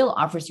 but oil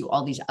offers you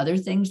all these other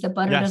things that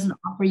butter doesn't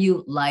offer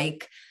you,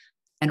 like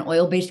an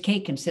oil-based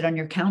cake can sit on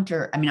your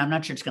counter. I mean, I'm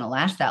not sure it's going to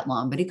last that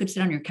long, but it could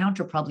sit on your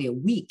counter probably a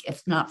week,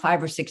 if not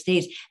 5 or 6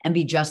 days, and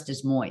be just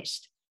as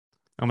moist.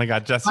 Oh my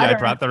God, Jesse, I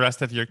brought the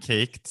rest of your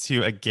cake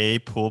to a gay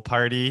pool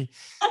party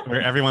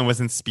where everyone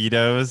was in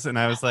Speedos. And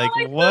I was like,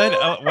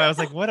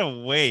 what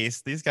a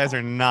waste. These guys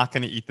are not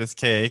going to eat this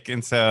cake.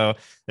 And so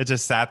it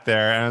just sat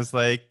there and I was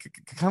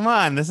like, come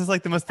on, this is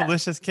like the most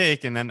delicious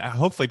cake. And then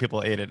hopefully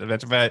people ate it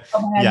eventually. But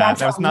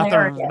that was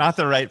not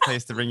the right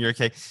place to bring your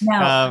cake.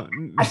 No,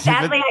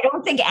 sadly, I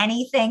don't think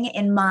anything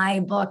in my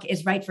book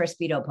is right for a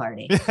Speedo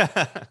party.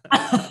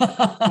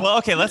 Well,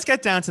 okay, let's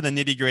get down to the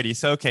nitty gritty.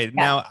 So,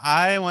 now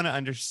I want to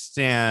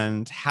understand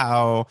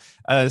how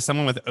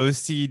someone with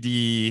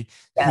OCD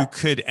who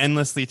could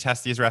endlessly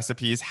test these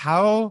recipes,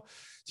 how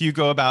do you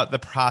go about the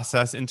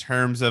process in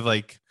terms of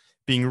like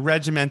being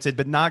regimented,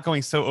 but not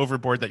going so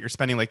overboard that you're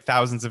spending like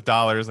thousands of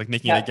dollars, like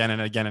making it again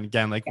and again and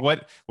again? Like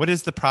what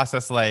is the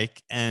process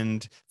like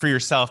and for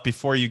yourself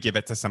before you give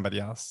it to somebody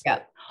else? Yeah.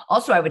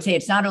 Also, I would say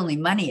it's not only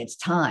money, it's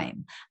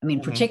time. I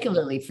mean,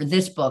 particularly for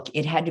this book,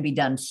 it had to be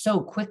done so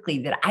quickly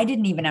that I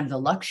didn't even have the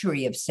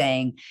luxury of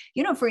saying,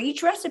 for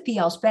each recipe,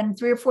 I'll spend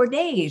 3 or 4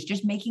 days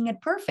just making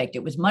it perfect.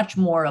 It was much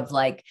more of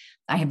like,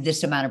 I have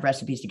this amount of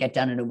recipes to get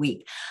done in a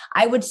week.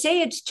 I would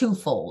say it's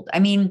twofold. I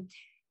mean,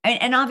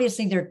 and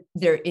obviously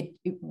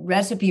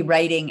recipe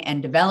writing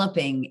and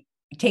developing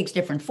takes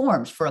different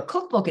forms. For a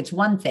cookbook, it's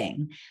one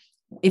thing.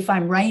 If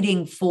I'm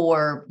writing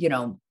for,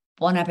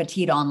 Bon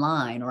Appetit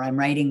Online, or I'm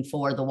writing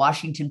for the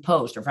Washington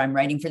Post, or if I'm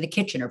writing for The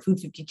Kitchen or Food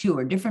 52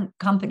 or different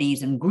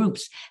companies and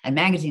groups and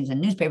magazines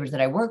and newspapers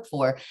that I work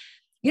for,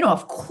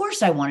 of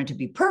course I want it to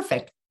be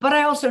perfect, but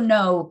I also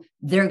know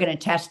they're going to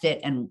test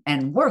it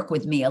and work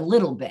with me a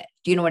little bit.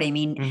 Do you know what I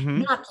mean?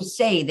 Mm-hmm. Not to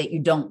say that you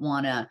don't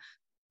want to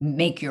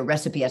make your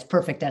recipe as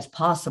perfect as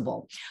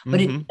possible,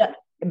 but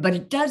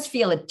it does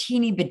feel a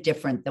teeny bit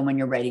different than when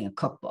you're writing a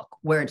cookbook,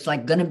 where it's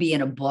like going to be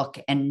in a book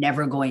and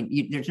never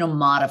there's no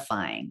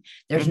modifying,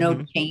 there's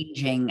no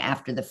changing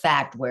after the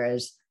fact.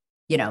 Whereas,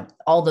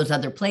 all those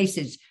other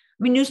places,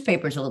 I mean,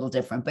 newspapers are a little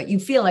different, but you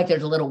feel like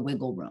there's a little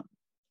wiggle room.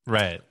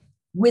 Right.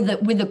 With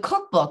a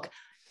cookbook,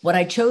 what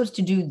I chose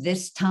to do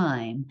this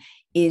time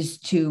is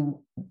to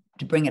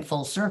bring it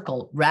full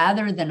circle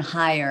rather than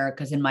hire,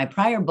 because in my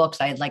prior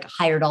books, I had like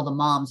hired all the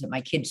moms at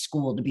my kids'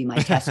 school to be my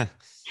testers.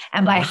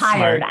 And by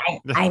hired,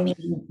 I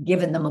mean,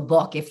 given them a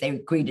book if they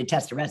agreed to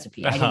test a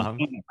recipe. I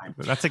didn't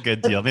That's a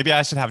good deal. Maybe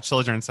I should have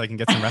children so I can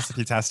get some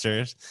recipe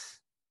testers.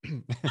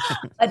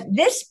 But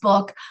this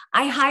book,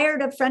 I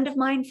hired a friend of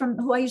mine from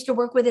who I used to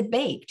work with at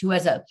Baked, who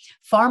has a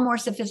far more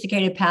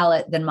sophisticated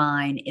palate than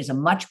mine, is a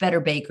much better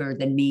baker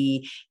than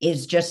me,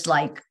 is just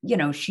like,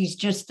 she's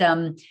just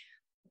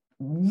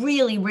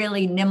really,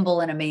 really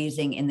nimble and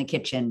amazing in the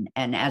kitchen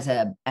and as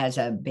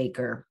a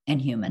baker and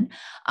human.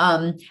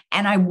 And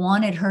I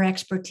wanted her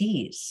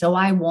expertise. So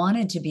I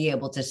wanted to be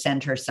able to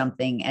send her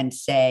something and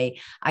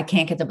say, I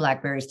can't get the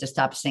blackberries to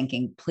stop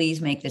sinking.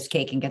 Please make this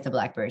cake and get the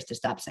blackberries to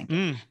stop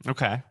sinking.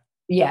 Okay.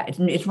 Yeah,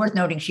 it's worth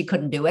noting she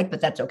couldn't do it,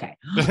 but that's okay.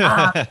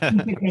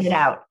 Figured it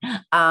out.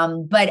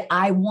 But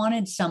I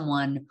wanted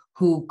someone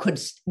who could,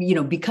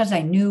 because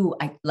I knew,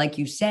 like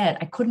you said,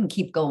 I couldn't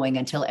keep going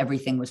until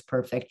everything was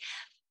perfect.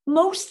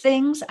 Most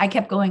things I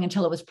kept going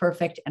until it was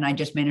perfect, and I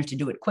just managed to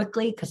do it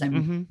quickly because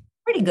I'm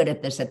pretty good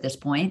at this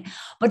point.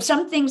 But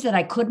some things that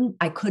I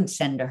could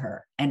send to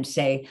her and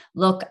say,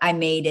 look, I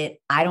made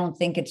it. I don't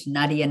think it's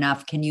nutty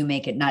enough. Can you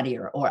make it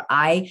nuttier? Or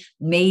I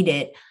made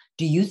it.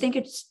 Do you think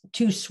it's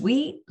too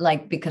sweet?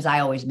 Like, because I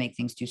always make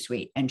things too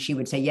sweet. And she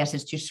would say, yes,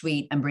 it's too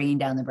sweet. I'm bringing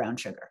down the brown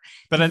sugar.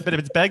 But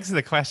it begs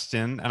the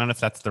question. I don't know if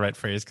that's the right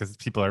phrase, because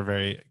people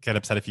are get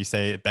upset if you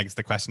say it begs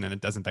the question and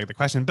it doesn't beg the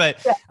question.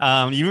 But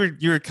you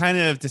were kind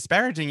of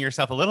disparaging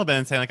yourself a little bit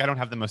and saying, like, I don't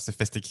have the most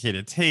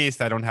sophisticated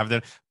taste. I don't have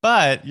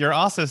but you're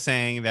also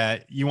saying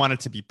that you want it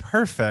to be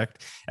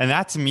perfect. And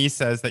that to me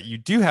says that you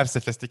do have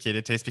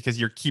sophisticated taste, because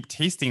you keep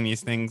tasting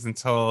these things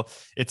until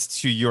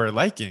it's to your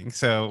liking.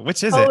 So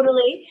which is it?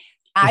 Totally.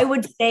 I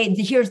would say,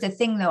 here's the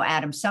thing though,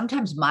 Adam,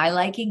 sometimes my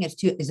liking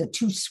is a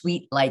too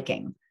sweet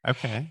liking.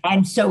 Okay.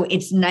 And so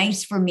it's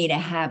nice for me to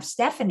have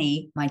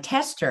Stephanie, my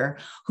tester,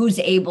 who's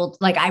able,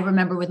 like I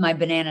remember with my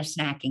banana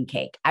snacking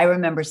cake, I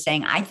remember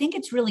saying, I think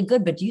it's really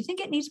good, but do you think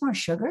it needs more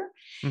sugar?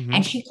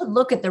 And she could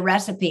look at the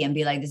recipe and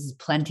be like, this is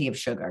plenty of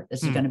sugar.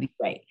 This is going to be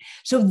great.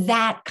 So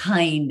that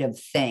kind of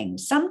thing.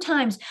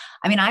 Sometimes,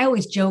 I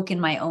always joke in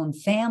my own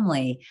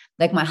family,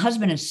 like my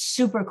husband is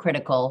super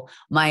critical.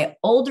 My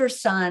older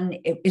son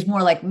is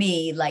more like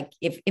me. Like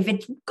if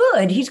it's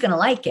good, he's going to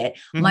like it.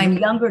 My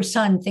younger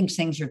son thinks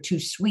things are too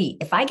sweet.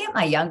 If I get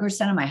my younger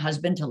son and my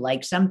husband to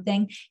like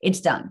something,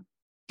 it's done.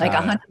 Like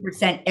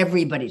 100%,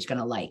 everybody's going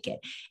to like it.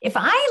 If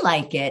I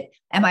like it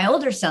and my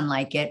older son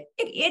like it,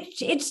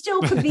 it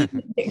still could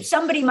be,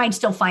 somebody might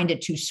still find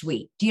it too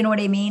sweet. Do you know what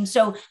I mean?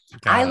 So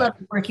I love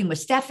working with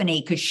Stephanie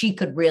because she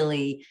could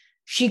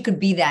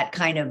be that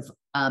kind of,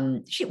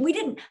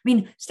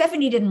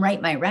 Stephanie didn't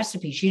write my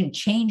recipe. She didn't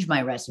change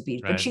my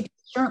recipes, but she could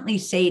certainly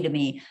say to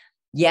me,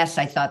 yes,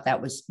 I thought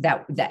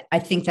that I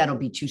think that'll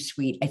be too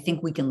sweet. I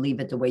think we can leave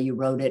it the way you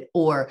wrote it.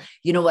 Or,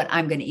 you know what,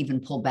 I'm going to even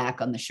pull back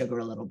on the sugar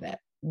a little bit.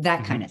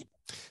 That kind of thing.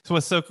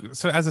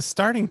 So as a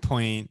starting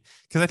point,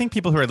 because I think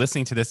people who are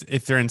listening to this,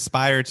 if they're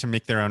inspired to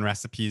make their own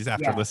recipes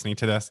after listening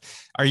to this,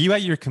 are you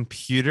at your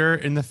computer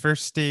in the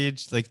first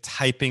stage, like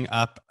typing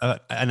up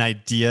an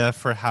idea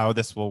for how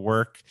this will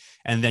work?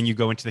 And then you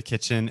go into the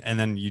kitchen and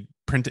then you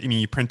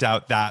print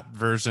out that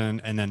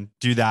version and then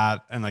do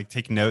that and like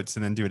take notes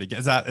and then do it again.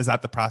 Is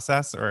that the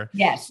process? Or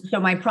yes. So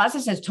my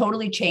process has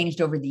totally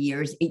changed over the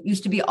years. It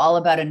used to be all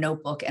about a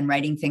notebook and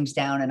writing things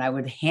down, and I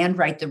would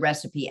handwrite the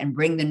recipe and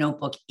bring the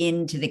notebook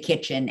into the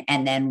kitchen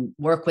and then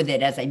work with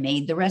it as I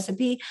made the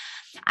recipe.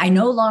 I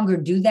no longer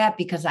do that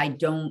because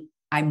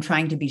I'm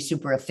trying to be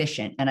super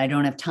efficient and I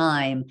don't have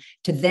time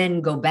to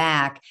then go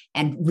back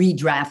and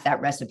redraft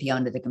that recipe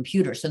onto the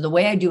computer. So the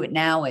way I do it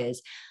now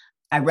is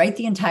I write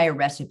the entire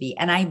recipe,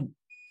 and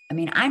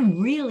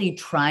I'm really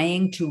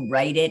trying to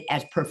write it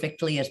as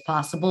perfectly as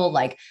possible.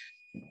 Like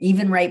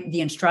even write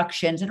the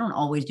instructions. I don't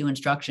always do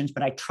instructions,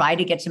 but I try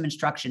to get some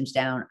instructions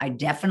down. I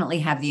definitely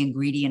have the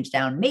ingredients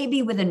down,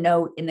 maybe with a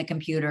note in the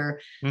computer,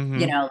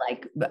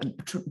 like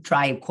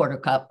try a quarter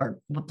cup or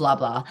blah,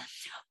 blah.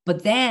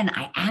 But then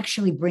I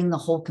actually bring the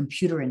whole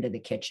computer into the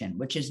kitchen,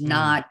 which is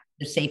not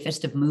the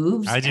safest of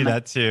moves. I do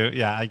that too.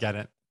 Yeah, I get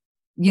it.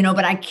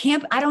 But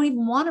I don't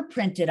even want to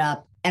print it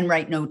up and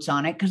write notes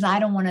on it because I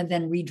don't want to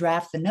then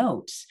redraft the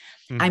notes.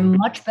 I'm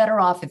much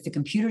better off if the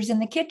computer's in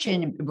the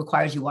kitchen. It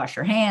requires you wash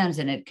your hands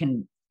and it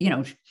can,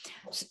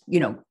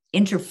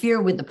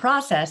 interfere with the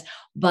process.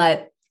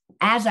 But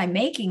as I'm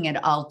making it,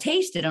 I'll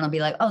taste it and I'll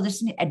be like, oh,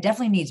 it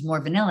definitely needs more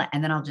vanilla.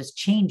 And then I'll just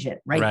change it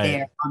right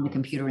there on the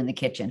computer in the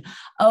kitchen.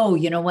 Oh,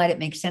 you know what? It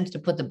makes sense to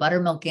put the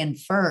buttermilk in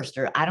first,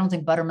 or I don't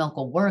think buttermilk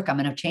will work. I'm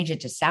going to change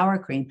it to sour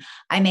cream.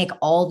 I make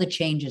all the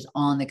changes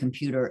on the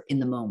computer in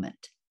the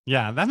moment.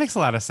 Yeah, that makes a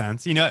lot of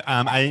sense.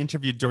 I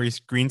interviewed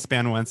Doris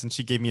Greenspan once, and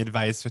she gave me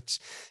advice, which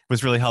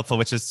was really helpful,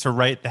 which is to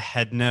write the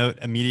head note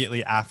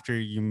immediately after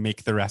you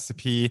make the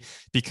recipe,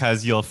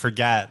 because you'll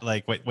forget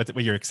like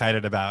what you're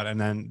excited about. And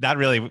then that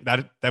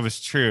was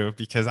true,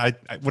 because I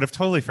would have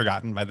totally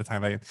forgotten by the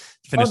time I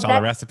finished all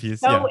the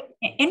recipes. So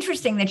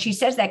interesting that she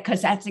says that,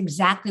 because that's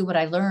exactly what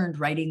I learned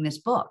writing this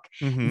book,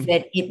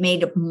 that it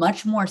made it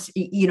much more,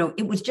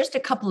 it was just a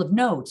couple of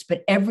notes,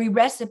 but every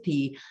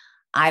recipe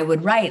I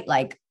would write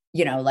like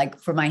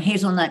for my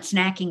hazelnut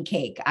snacking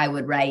cake, I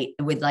would write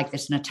with like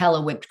this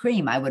Nutella whipped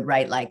cream. I would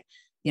write like,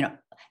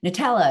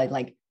 Nutella,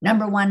 like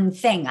number one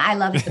thing I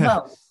love it the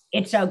most.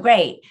 it's so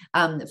great.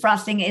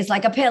 Frosting is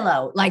like a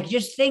pillow, like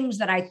just things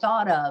that I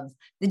thought of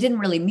that didn't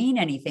really mean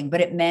anything,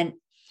 but it meant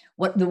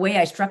what the way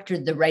I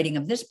structured the writing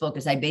of this book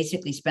is I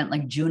basically spent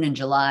like June and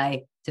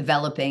July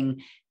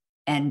developing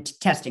and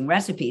testing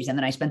recipes. And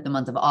then I spent the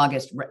month of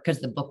August because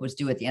the book was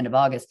due at the end of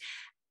August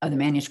of the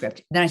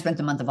manuscript. Then I spent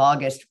the month of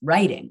August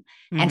writing.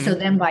 Mm-hmm. And so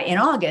then in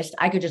August,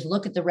 I could just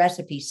look at the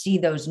recipe, see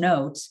those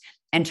notes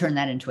and turn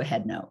that into a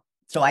head note.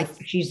 So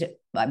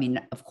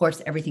of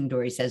course, everything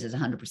Dory says is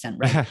 100%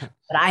 right,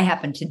 but I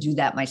happen to do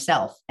that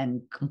myself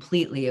and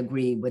completely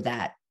agree with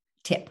that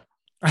tip.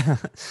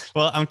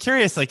 Well, I'm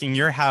curious, like in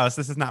your house,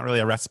 this is not really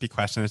a recipe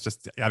question. It's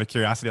just out of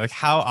curiosity, like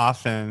how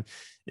often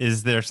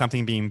is there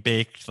something being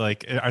baked?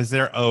 Like, is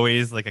there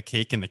always like a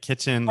cake in the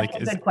kitchen? That's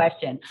a good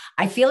question.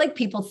 I feel like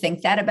people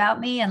think that about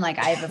me. And like,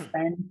 I have a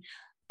friend,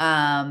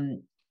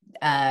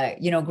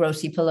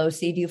 Grossi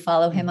Pelosi. Do you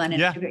follow him on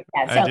Instagram?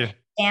 Yeah, so I do.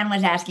 Dan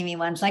was asking me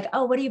once, like,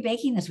 oh, what are you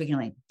baking this weekend?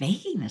 I'm like,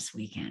 baking this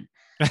weekend?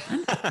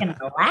 I'm fucking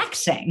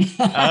relaxing.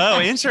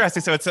 Oh,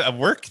 interesting. So it's a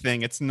work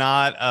thing. It's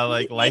not a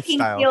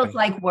lifestyle. It feels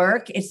like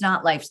work. It's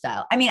not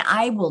lifestyle. I mean,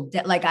 I will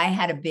I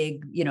had a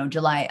big,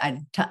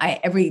 July,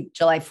 every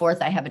July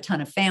 4th, I have a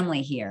ton of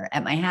family here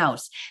at my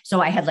house.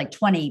 So I had like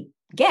 20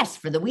 guests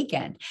for the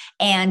weekend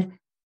and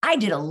I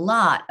did a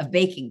lot of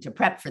baking to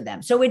prep for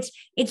them. So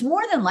it's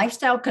more than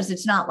lifestyle because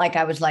it's not like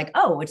I was like,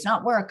 oh, it's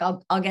not work.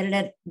 I'll get it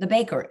at the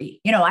bakery.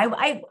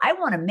 I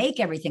want to make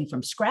everything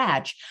from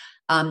scratch.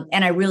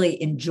 And I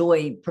really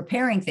enjoy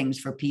preparing things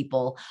for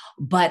people,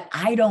 but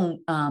I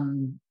don't,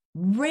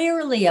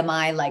 rarely am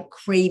I like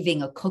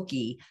craving a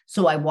cookie.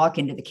 So I walk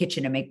into the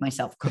kitchen and make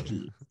myself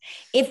cookies.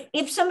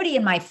 If somebody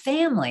in my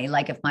family,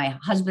 like if my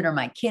husband or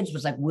my kids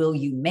was like, will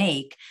you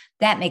make,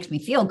 that makes me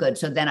feel good.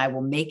 So then I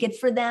will make it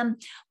for them.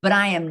 But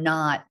I am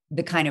not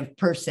the kind of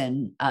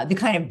person, the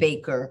kind of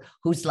baker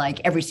who's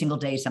like every single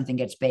day something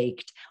gets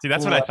baked. See,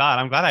 that's what I thought.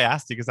 I'm glad I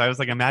asked you because I was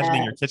like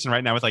imagining your kitchen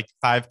right now with like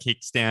 5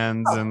 cake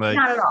stands and like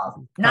not at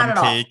all, not at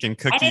all, cake and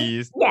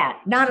cookies.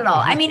 Not at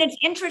all. I mean, it's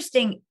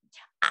interesting.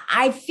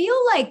 I feel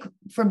like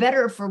for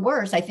better or for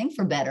worse, I think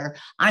for better,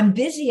 I'm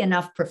busy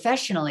enough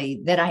professionally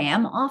that I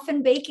am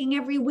often baking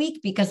every week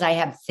because I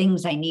have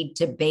things I need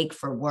to bake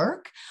for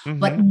work,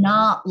 but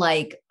not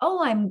like,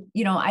 oh,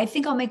 I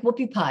think I'll make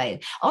whoopie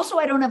pie. Also,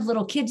 I don't have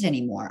little kids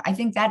anymore. I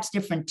think that's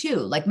different too.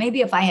 Like maybe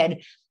if I had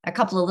a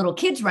couple of little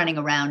kids running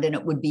around and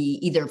it would be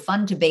either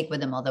fun to bake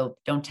with them, although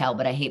don't tell,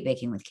 but I hate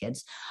baking with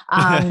kids,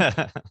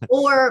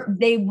 or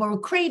they were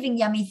craving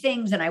yummy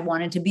things and I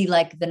wanted to be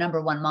like the number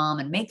one mom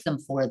and make them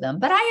for them.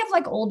 But I have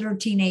like older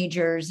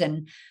teenagers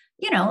and,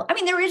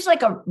 there is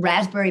like a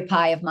raspberry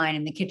pie of mine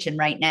in the kitchen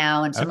right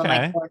now and some of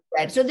my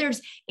cornbread. So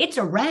it's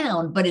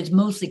around, but it's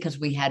mostly because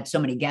we had so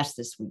many guests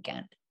this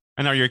weekend.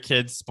 And are your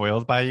kids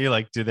spoiled by you?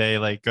 Like, do they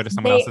like go to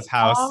someone else's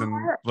house and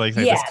like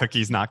say this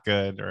cookie's not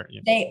good? Or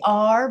They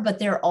are, but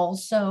they're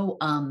also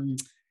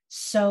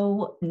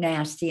so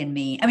nasty and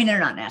mean. I mean, they're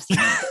not nasty.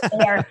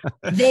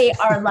 They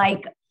are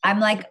like, I'm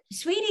like,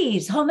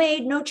 sweeties,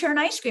 homemade no churn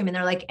ice cream. And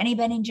they're like, any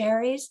Ben and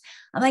Jerry's?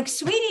 I'm like,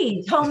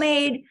 sweeties,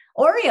 homemade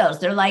Oreos.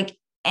 They're like,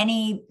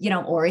 any,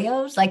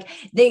 Oreos? Like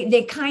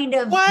they kind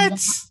of.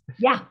 What?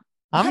 Yeah.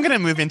 I'm going to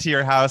move into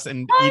your house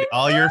and eat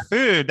all your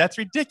food. That's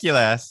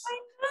ridiculous.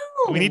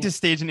 We need to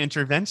stage an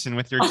intervention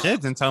with your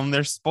kids and tell them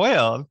they're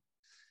spoiled.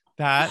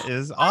 That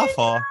is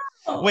awful.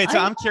 Wait, so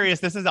I'm curious.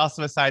 This is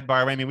also a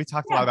sidebar. I mean, we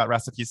talked a lot about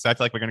recipes, so I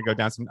feel like we're going to go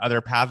down some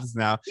other paths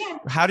now. Yeah.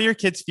 How do your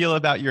kids feel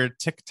about your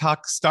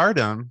TikTok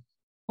stardom?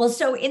 Well,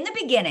 so in the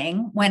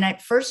beginning, when I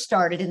first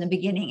started in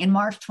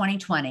March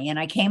 2020, and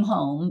I came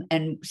home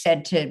and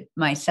said to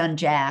my son,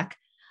 Jack,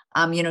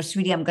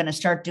 sweetie, I'm going to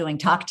start doing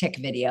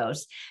TokTik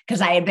videos because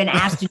I had been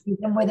asked to do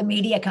them with a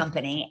media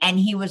company. And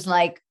he was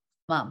like,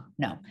 Mom,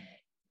 no.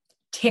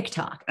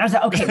 TikTok. And I was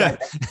like, okay, right.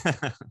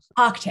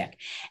 TokTik.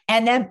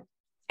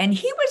 And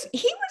he was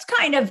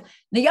kind of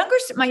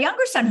my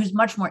younger son, who's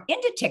much more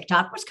into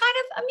TikTok, was kind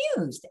of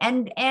amused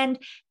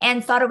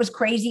and thought it was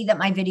crazy that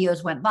my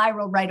videos went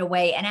viral right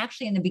away. And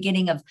actually in the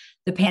beginning of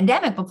the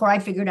pandemic, before I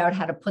figured out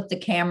how to put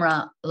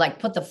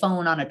the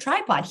phone on a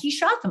tripod, he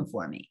shot them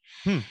for me.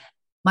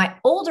 My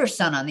older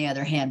son, on the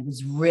other hand,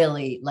 was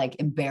really like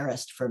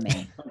embarrassed for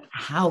me. Like,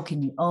 how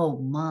can you? Oh,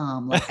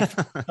 Mom, like, I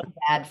feel so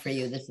bad for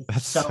you.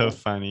 That's so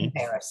funny,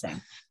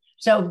 embarrassing.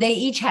 So they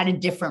each had a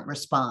different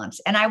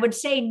response, and I would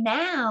say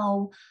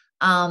now,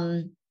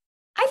 I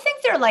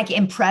think they're like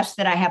impressed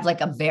that I have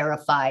like a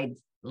verified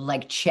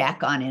like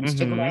check on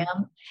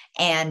Instagram,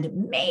 and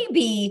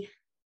maybe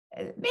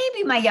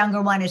my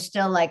younger one is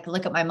still like,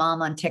 look at my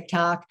mom on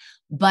TikTok,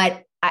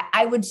 but.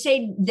 I would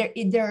say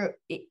there,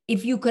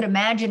 if you could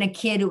imagine a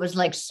kid who was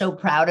like so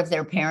proud of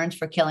their parents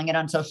for killing it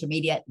on social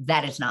media,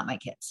 that is not my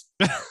kids.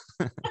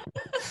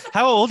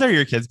 How old are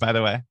your kids, by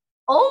the way?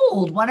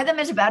 Old. One of them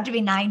is about to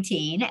be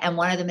 19 and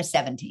one of them is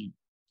 17.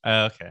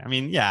 Okay. I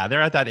mean, yeah,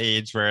 they're at that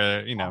age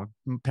where,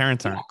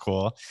 parents Yeah. aren't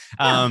cool.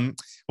 Yeah.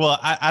 Well,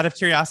 out of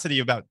curiosity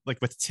about like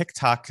with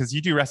TikTok, because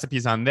you do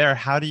recipes on there,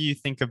 how do you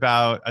think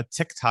about a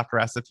TikTok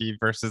recipe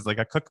versus like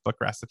a cookbook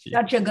recipe?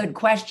 Such a good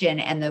question.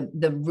 And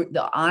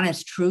the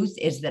honest truth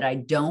is that I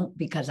don't,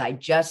 because I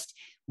just,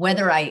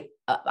 whether I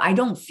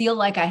don't feel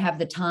like I have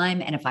the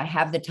time. And if I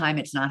have the time,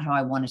 it's not how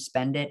I want to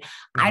spend it.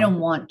 I Mm-hmm. don't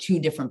want two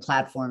different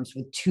platforms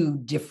with two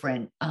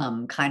different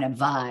kind of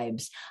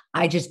vibes.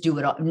 I just do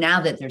it all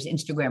now that there's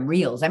Instagram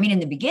Reels. I mean, in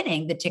the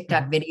beginning, the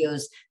TikTok Mm-hmm.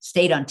 videos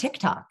stayed on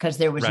TikTok because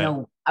there was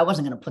Right. I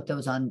wasn't going to put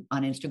those on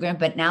Instagram.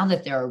 But now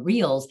that there are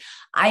Reels,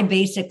 I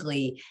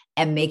basically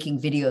am making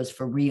videos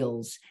for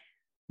Reels,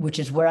 which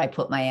is where I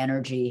put my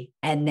energy,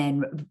 and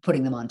then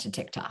putting them onto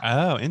TikTok.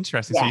 Oh,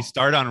 interesting. So Yeah. you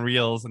start on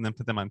Reels and then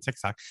put them on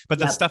TikTok. But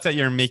the Yep. stuff that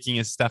you're making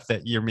is stuff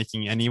that you're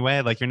making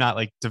anyway. Like you're not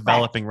like Correct.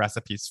 developing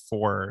recipes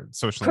for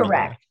social media.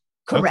 Correct.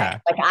 Okay.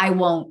 Correct. Like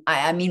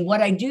I mean,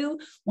 what I do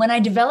when I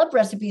develop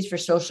recipes for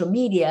social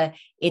media,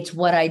 it's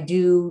what I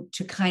do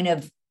to kind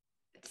of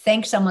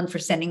thank someone for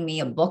sending me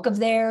a book of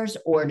theirs,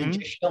 or to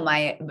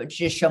Mm-hmm.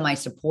 just show my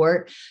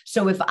support.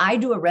 So if I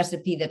do a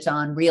recipe that's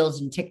on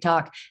Reels and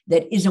TikTok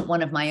that isn't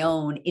one of my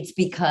own, it's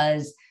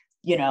because,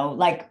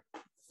 like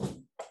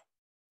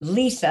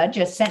Lisa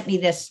just sent me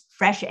this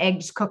fresh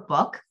eggs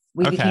cookbook.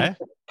 We became Okay.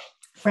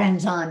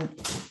 friends on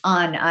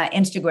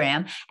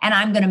Instagram, and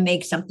I'm going to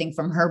make something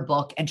from her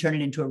book and turn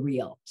it into a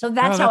reel. So Oh,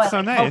 that's how that's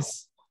so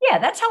nice. yeah,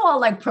 that's how I'll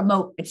like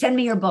promote. Send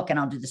me your book and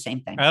I'll do the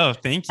same thing. Oh,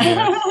 thank you.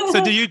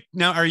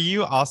 So are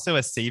you also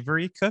a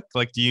savory cook?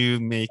 Like, do you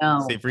make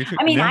No, savory food?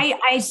 I mean, No.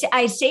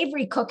 I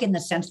savory cook in the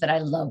sense that I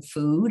love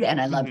food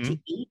and I love Mm-hmm. to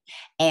eat.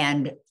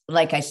 And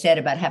like I said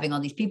about having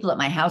all these people at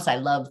my house, I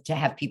love to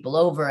have people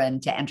over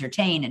and to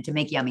entertain and to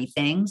make yummy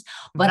things.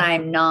 But Mm-hmm.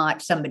 I'm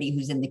not somebody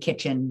who's in the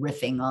kitchen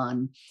riffing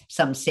on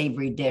some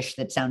savory dish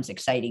that sounds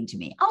exciting to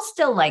me. I'll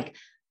still like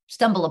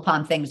stumble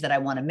upon things that I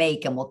want to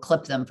make, and we'll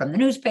clip them from the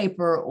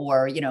newspaper,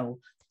 or,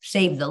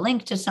 save the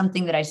link to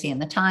something that I see in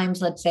the Times,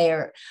 let's say,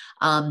 or,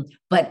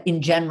 but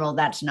in general,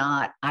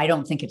 I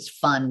don't think it's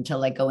fun to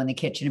like go in the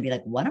kitchen and be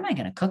like, what am I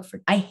going to cook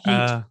for? I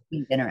hate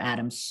cooking dinner,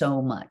 Adam,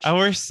 so much. Oh,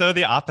 we're so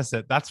the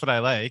opposite. That's what I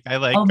like. I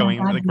like Oh my going,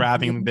 God. like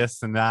grabbing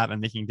this and that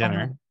and making Oh my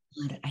dinner.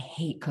 God, I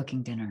hate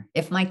cooking dinner.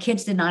 If my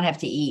kids did not have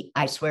to eat,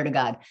 I swear to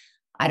God,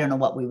 I don't know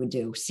what we would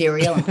do.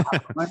 Cereal and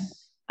popcorn.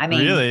 I mean,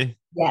 Really?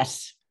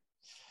 yes,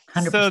 So,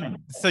 100%.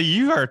 so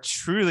you are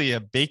truly a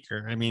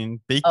baker. I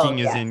mean, Oh baking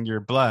is yeah. in your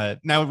blood.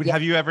 Now, Yeah.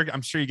 have you ever,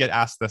 I'm sure you get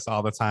asked this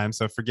all the time,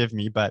 so forgive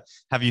me, but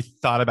have you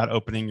thought about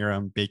opening your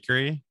own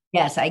bakery?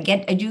 Yes, I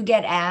do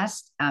get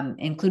asked,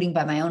 including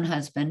by my own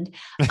husband.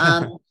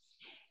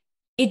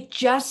 It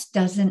just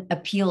doesn't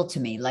appeal to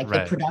me. Like the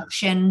Right.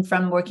 production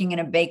from working in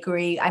a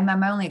bakery.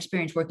 My only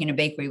experience working in a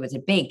bakery was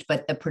at Baked,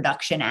 but the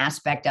production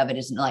aspect of it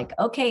isn't like,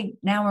 okay,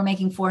 now we're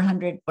making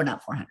 400, or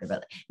not 400,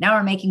 but now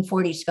we're making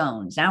 40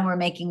 scones. Now we're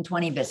making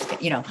 20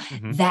 biscuits.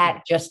 Mhm.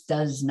 That just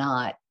does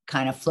not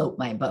kind of float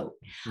my boat.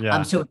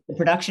 Yeah. So the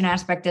production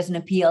aspect doesn't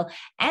appeal.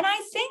 And I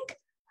think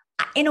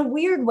in a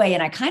weird way,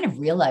 and I kind of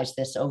realized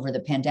this over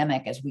the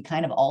pandemic, as we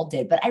kind of all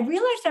did, but I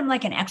realized I'm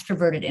like an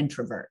extroverted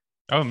introvert.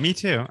 Oh, me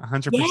too.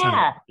 100%.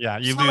 Yeah. Yeah.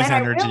 You So, lose and I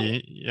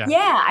energy. Yeah.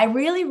 yeah, I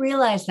really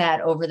realized that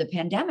over the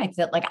pandemic,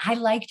 that like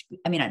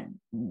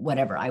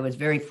whatever, I was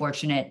very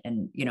fortunate,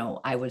 and,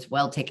 I was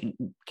well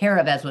taken care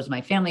of, as was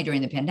my family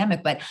during the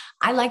pandemic, but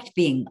I liked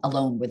being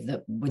alone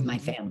with my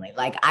family.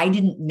 Like I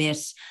didn't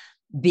miss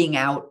being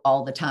out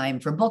all the time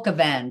for book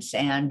events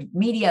and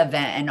media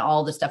event and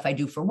all the stuff I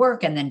do for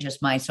work. And then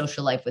just my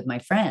social life with my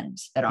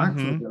friends that aren't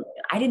food related.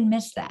 I didn't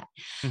miss that.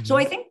 So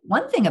I think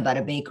one thing about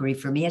a bakery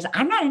for me is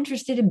I'm not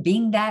interested in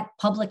being that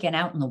public and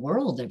out in the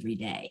world every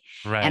day.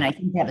 Right. And I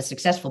think to have a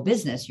successful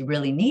business, you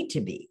really need to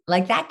be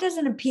like, that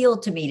doesn't appeal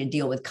to me, to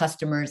deal with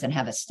customers and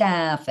have a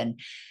staff. And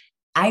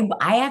I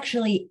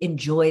actually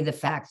enjoy the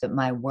fact that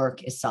my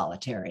work is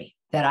solitary,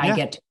 that I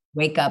get to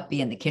wake up,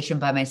 be in the kitchen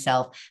by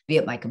myself, be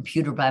at my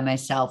computer by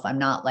myself. I'm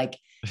not like,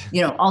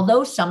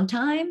 although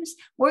sometimes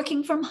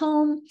working from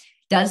home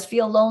does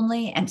feel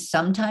lonely. And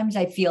sometimes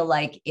I feel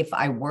like if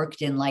I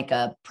worked in like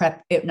not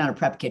a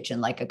prep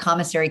kitchen, like a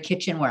commissary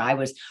kitchen where I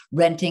was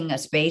renting a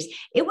space,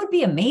 it would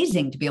be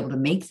amazing to be able to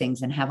make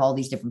things and have all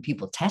these different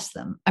people test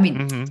them. I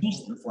mean,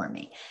 taste them for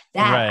me.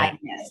 That I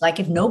guess, like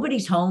if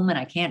nobody's home and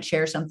I can't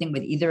share something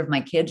with either of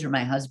my kids or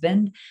my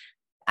husband,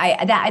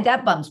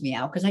 that bums me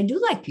out, because I do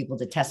like people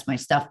to test my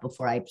stuff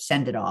before I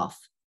send it off.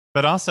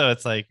 But also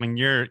it's like when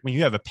you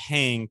have a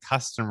paying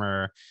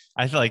customer,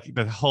 I feel like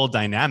the whole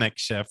dynamic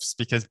shifts,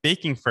 because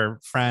baking for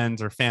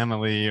friends or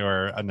family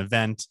or an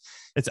event,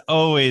 it's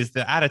always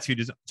the attitude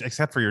is,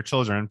 except for your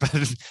children, but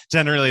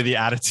generally the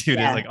attitude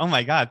is like, oh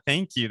my God,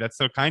 thank you. That's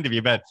so kind of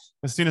you. But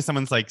as soon as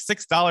someone's like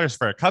 $6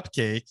 for a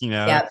cupcake,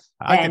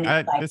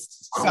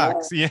 this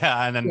sucks.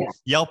 Yeah. And then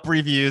Yelp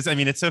reviews. I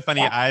mean, it's so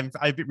funny. I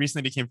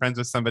recently became friends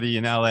with somebody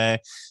in LA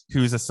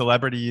who's a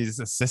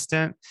celebrity's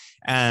assistant,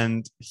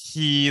 and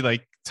he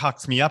like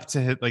talks me up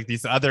to like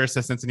these other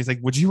assistants, and he's like,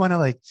 would you want to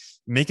like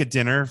make a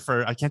dinner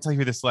for, I can't tell you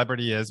who the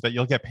celebrity is, but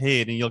you'll get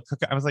paid and you'll cook.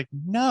 I was like,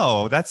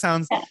 no, that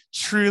sounds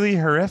truly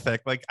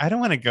horrific. Like, I don't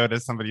want to go to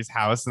somebody's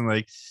house and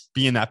like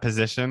be in that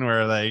position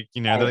where like,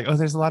 you know, they're like, oh,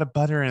 there's a lot of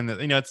butter in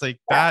it. You know, it's like,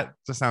 that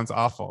just sounds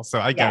awful. So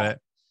I get it.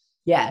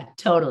 Yeah,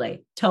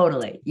 totally.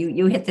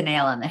 You hit the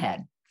nail on the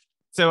head.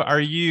 So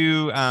are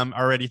you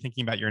already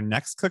thinking about your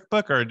next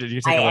cookbook, or did you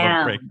take a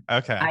little break?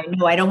 Okay. I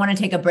know I don't want to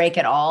take a break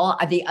at all.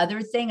 The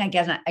other thing, I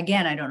guess,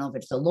 again, I don't know if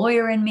it's the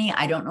lawyer in me.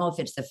 I don't know if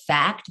it's the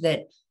fact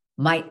that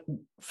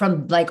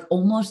from like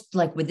almost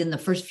like within the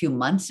first few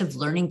months of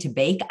learning to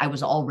bake, I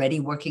was already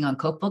working on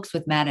cookbooks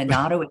with Matt and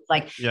Nato. It's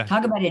like,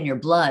 talk about it in your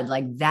blood.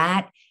 Like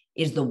that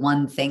is the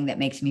one thing that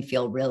makes me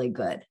feel really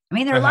good. I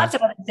mean, there are lots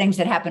of other things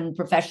that happen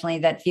professionally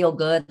that feel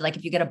good. Like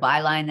if you get a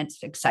byline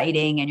that's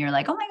exciting and you're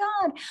like, oh my God.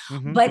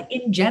 But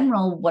in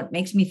general, what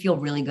makes me feel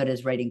really good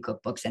is writing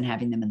cookbooks and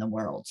having them in the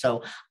world.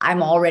 So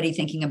I'm already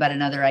thinking about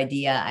another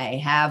idea. I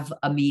have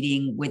a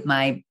meeting with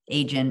my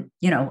agent,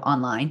 you know,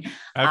 online,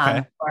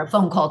 or a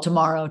phone call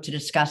tomorrow to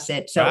discuss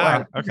it. So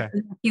a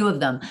few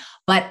of them,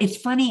 but it's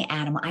funny,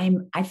 Adam,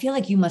 I feel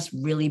like you must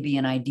really be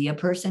an idea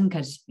person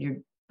because you're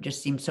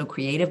just seems so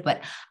creative,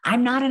 but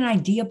I'm not an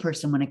idea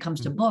person when it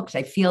comes to books.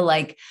 I feel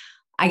like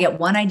I get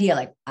one idea,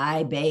 like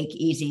I bake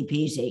easy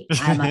peasy.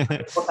 I'm a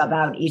book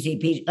about easy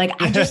peasy. Like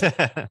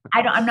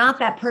I'm not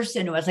that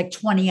person who has like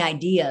 20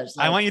 ideas.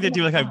 Like, I want you to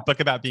do like a book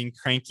about being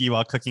cranky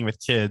while cooking with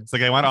kids.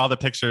 Like I want all the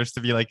pictures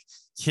to be like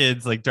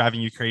kids like driving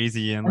you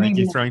crazy and like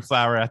you throwing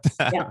flour at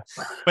them. Yeah.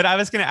 But I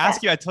was going to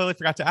ask you, I totally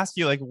forgot to ask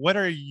you, like, what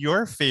are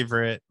your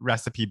favorite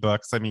recipe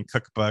books? I mean,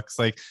 cookbooks,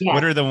 like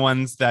what are the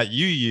ones that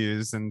you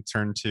use and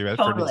turn to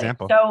for an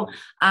example?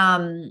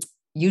 So,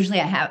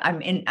 usually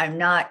I'm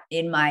not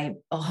in my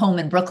home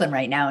in Brooklyn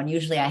right now. And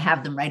usually I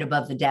have them right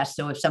above the desk.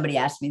 So if somebody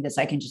asks me this,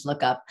 I can just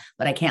look up,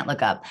 but I can't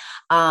look up.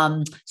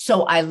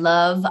 So I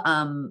love,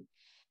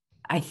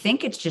 I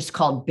think it's just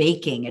called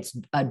Baking. It's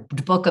a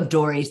book of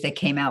Dory's that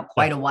came out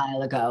quite a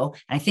while ago.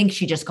 And I think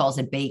she just calls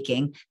it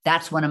Baking.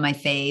 That's one of my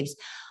faves.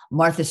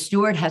 Martha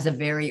Stewart has a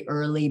very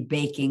early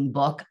baking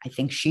book. I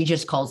think she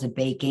just calls it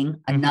Baking.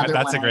 Another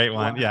that's a great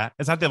one. Yeah.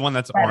 Is that the one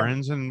that's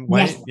orange and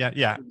white? Yes.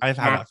 Yeah. I've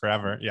had that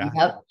forever. Yeah.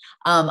 Yep.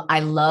 I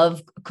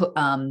love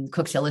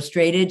Cooks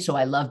Illustrated. So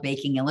I love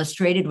Baking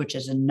Illustrated, which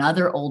is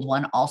another old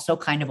one, also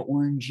kind of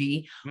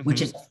orangey,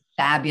 which is a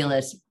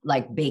fabulous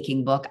like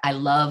baking book. I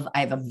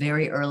have a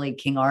very early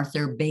King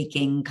Arthur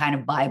baking kind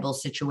of Bible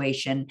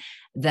situation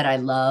that I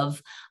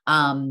love.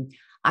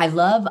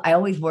 I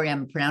always worry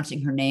I'm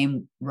pronouncing her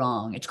name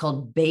wrong. It's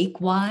called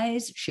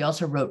Bakewise. She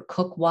also wrote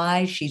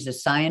Cookwise. She's a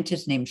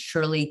scientist named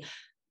Shirley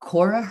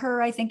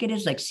Corriher, I think it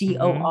is, like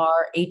Corhier.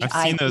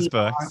 I've seen those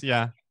books.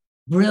 Yeah.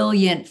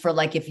 Brilliant for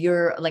like, if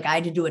you're like, I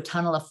had to do a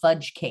tunnel of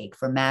fudge cake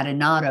for Matt and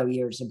Nato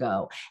years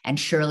ago, and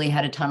Shirley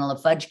had a tunnel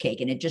of fudge cake,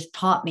 and it just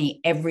taught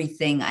me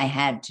everything I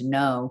had to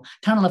know.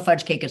 Tunnel of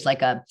Fudge Cake is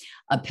like a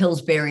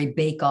Pillsbury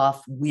Bake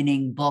Off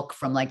winning book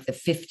from like the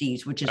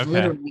 50s, which is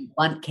literally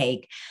bundt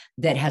cake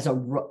that has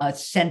a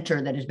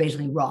center that is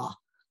basically raw,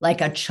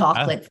 like a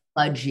chocolate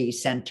fudgy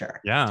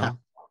center. Yeah.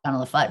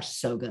 Tunnel of Fudge,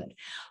 so good.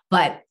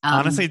 But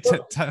honestly,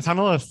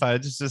 Tunnel of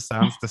Fudge just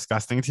sounds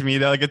disgusting to me.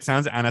 Though, like it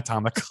sounds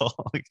anatomical.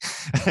 Like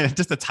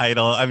just the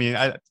title. I mean,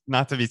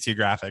 not to be too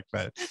graphic,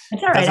 but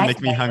it doesn't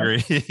make me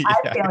hungry.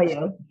 I feel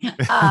you.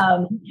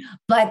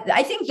 But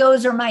I think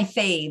those are my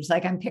faves.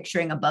 Like I'm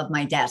picturing above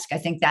my desk. I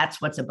think that's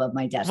what's above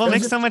my desk. Well, it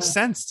makes so much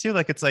sense too.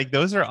 Like it's like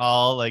those are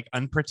all like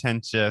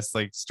unpretentious,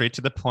 like straight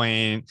to the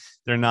point.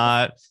 They're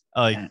not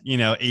like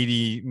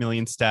 80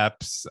 million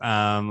steps.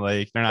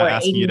 Like they're not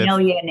asking you to 80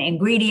 million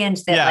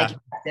ingredients that like you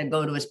have to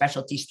go to a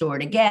specialty store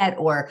to get,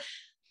 or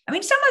I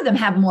mean, some of them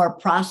have more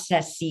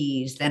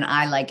processes than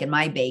I like in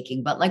my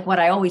baking, but like what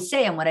I always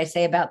say and what I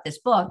say about this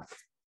book,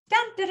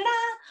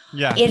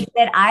 is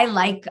that I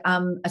like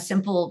a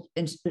simple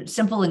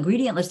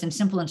ingredient list and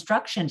simple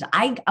instructions.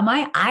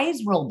 My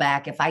eyes roll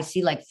back if I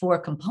see like 4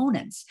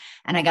 components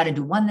and I got to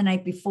do one the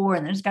night before,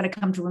 and then it's got to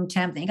come to room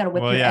temp. Then you got to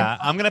whip. Well,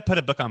 I'm going to put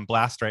a book on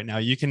blast right now.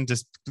 You can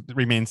just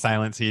remain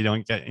silent so you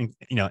don't get,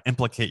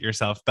 implicate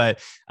yourself. But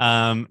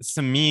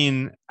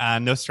Samin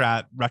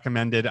Nosrat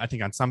recommended, I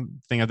think, on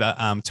something of the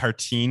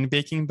Tartine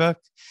baking book.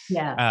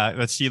 Yeah,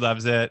 that she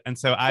loves it, and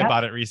so I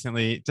bought it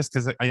recently just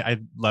because I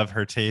love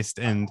her taste.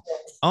 And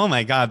oh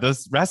my God,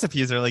 those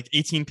recipes are like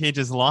 18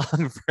 pages long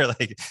for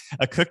like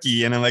a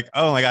cookie. And I'm like,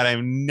 oh my God,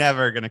 I'm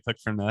never going to cook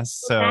from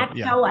this. So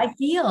that's how I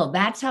feel.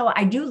 That's how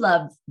I do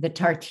love the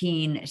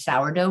Tartine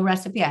sourdough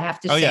recipe. I have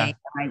to say,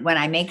 when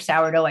I make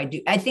sourdough,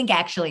 I think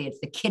actually it's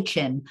the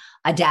kitchen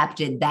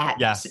adapted that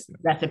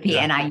recipe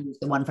and I use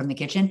the one from the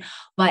kitchen,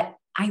 but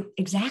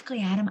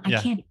Adam, I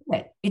can't do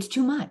it. It's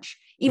too much,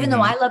 even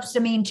though I love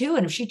Samin too.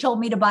 And if she told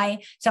me to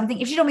buy something,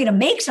 if she told me to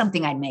make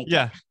something, I'd make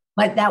it.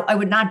 But that I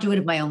would not do it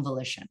of my own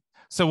volition.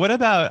 So what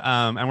about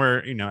and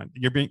we're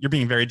you're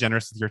being very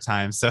generous with your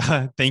time. So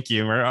thank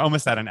you. We're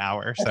almost at an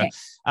hour. So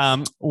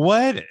Okay.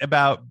 what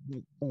about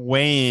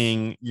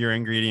weighing your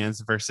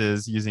ingredients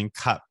versus using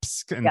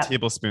cups and Yep.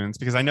 tablespoons?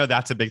 Because I know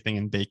that's a big thing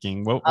in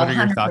baking. What are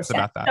your thoughts 100%.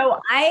 about that? So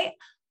I,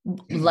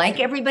 like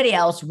everybody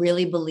else,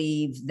 really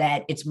believe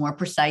that it's more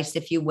precise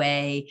if you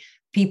weigh.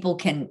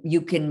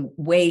 You can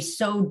weigh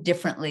so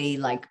differently,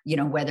 like,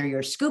 whether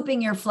you're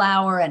scooping your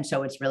flour and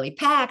so it's really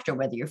packed, or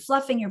whether you're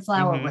fluffing your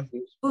flour, Mm-hmm. whether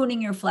you're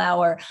spooning your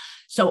flour.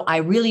 So I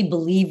really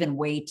believe in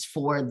weights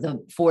for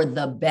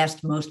the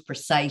best, most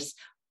precise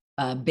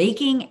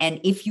baking. And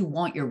if you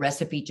want your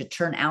recipe to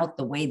turn out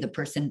the way the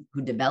person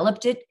who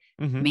developed it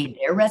Mm-hmm. made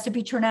their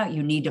recipe turn out,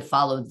 you need to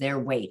follow their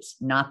weights,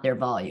 not their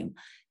volume.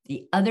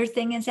 The other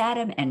thing is,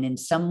 Adam, and in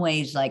some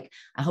ways, like,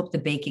 I hope the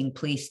baking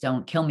police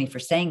don't kill me for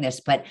saying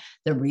this, but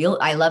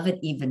I love it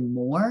even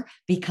more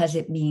because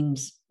it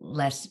means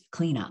less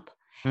cleanup.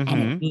 And it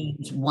Mm-hmm.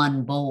 means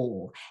one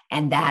bowl.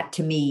 And that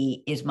to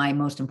me is my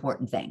most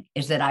important thing,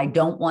 is that I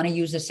don't want to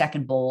use a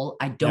second bowl.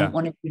 I don't Yeah.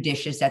 want to do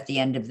dishes at the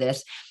end of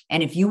this.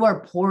 And if you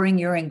are pouring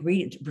your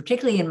ingredients,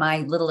 particularly in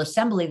my little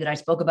assembly that I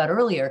spoke about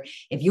earlier,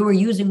 if you are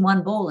using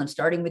one bowl and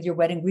starting with your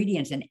wet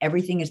ingredients and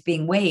everything is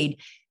being weighed,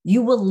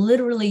 you will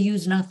literally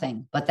use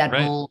nothing but that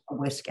Right. bowl, a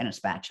whisk, and a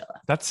spatula.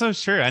 That's so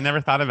true. I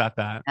never thought about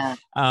that.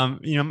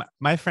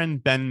 My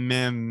friend Ben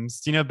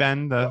Mims, do you know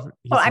Ben? Well,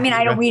 I mean,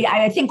 I don't He's read,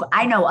 I think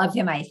I know of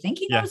him. I think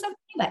he yeah. knows of me,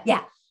 but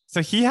yeah.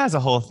 So he has a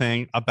whole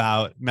thing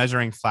about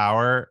measuring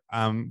flour,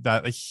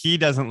 that like, he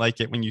doesn't like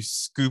it when you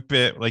scoop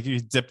it, like you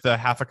dip the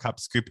half a cup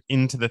scoop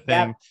into the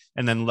thing Yep.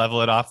 and then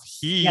level it off.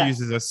 He Yes.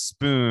 uses a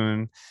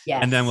spoon Yes.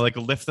 and then will like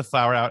lift the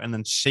flour out and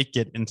then shake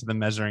it into the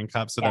measuring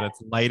cup so that Yes.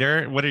 it's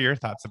lighter. What are your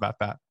thoughts about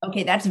that?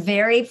 Okay, that's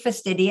very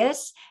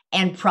fastidious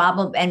and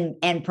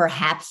and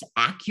perhaps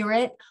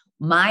accurate.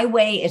 My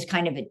way is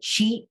kind of a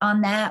cheat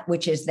on that,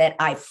 which is that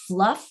I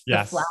fluff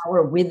Yes. the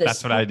flour with a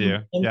That's what I do.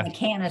 spoon in Yeah. the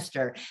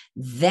canister.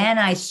 Then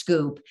I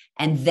scoop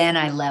and then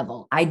I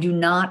level. I do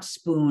not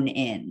spoon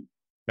in.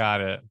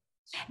 Got it.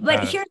 But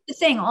Got it. here's the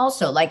thing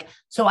also, like,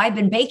 so I've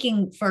been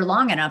baking for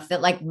long enough that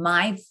like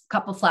my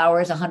cup of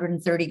flour is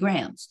 130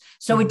 grams.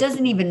 So it Mhm.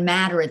 doesn't even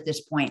matter at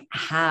this point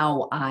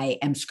how I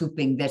am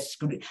scooping this.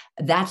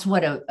 That's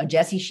what a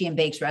Jessie Sheehan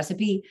Bakes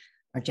recipe,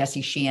 or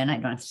Jessie Sheehan, I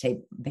don't have to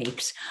say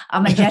bakes.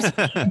 A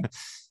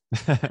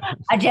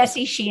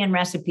Jessie Sheehan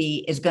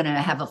recipe is going to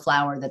have a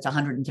flour that's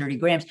 130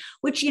 grams,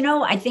 which,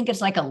 I think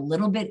it's like a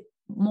little bit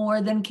more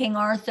than King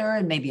Arthur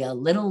and maybe a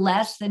little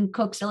less than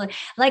Cook's.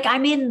 Like,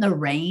 I'm in the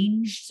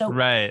range. So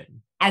Right.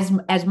 as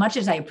much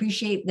as I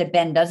appreciate that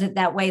Ben does it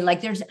that way,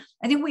 like I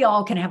think we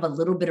all can have a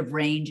little bit of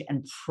range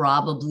and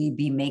probably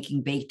be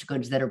making baked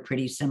goods that are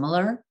pretty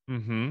similar.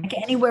 Mm-hmm. Like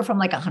anywhere from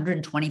like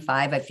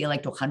 125, I feel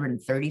like, to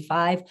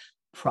 135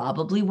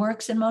 probably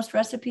works in most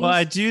recipes. Well,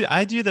 I do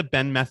the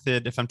Ben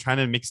method if I'm trying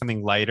to make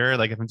something lighter,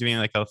 like if I'm doing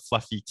like a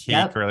fluffy cake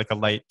Yep. or like a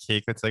light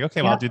cake, it's like,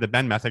 okay, well, I'll Yep. do the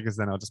Ben method because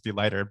then it'll just be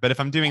lighter. But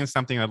if I'm doing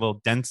something a little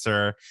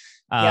denser,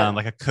 Yep.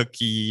 like a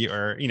cookie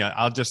or,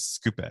 I'll just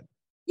scoop it.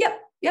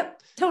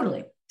 Yep.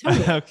 Totally.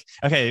 Totally.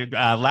 Okay.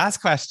 Last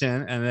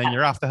question, and then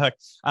you're off the hook.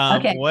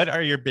 Okay. What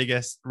are your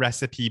biggest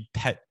recipe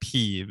pet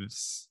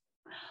peeves?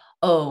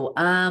 Oh,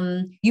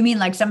 you mean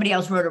like somebody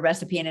else wrote a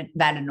recipe and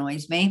that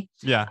annoys me?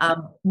 Yeah.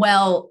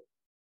 Well,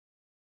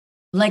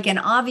 like an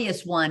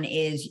obvious one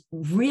is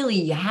really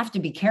you have to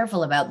be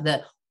careful about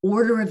the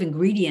order of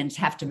ingredients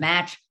have to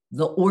match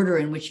the order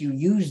in which you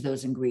use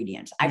those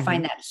ingredients. I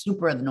find that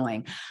super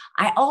annoying.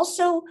 I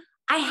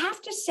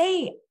have to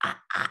say,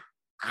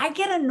 I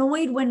get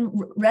annoyed when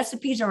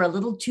recipes are a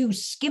little too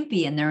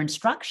skimpy in their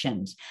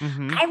instructions.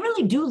 Mhm. I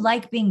really do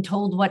like being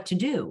told what to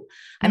do.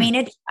 I mean,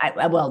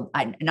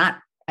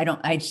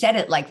 I said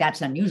it like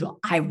that's unusual.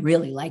 I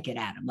really like it,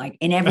 Adam. Like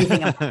in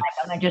everything, I'm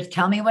like, just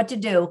tell me what to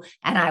do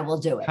and I will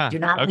do it. Huh, Do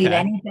not leave okay.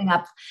 anything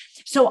up.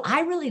 So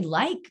I really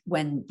like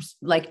when,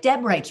 like,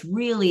 Deb writes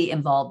really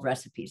involved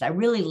recipes. I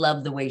really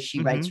love the way she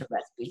writes her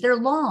recipes. They're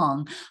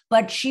long,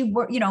 but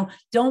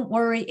don't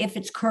worry if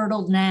it's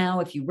curdled now.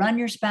 If you run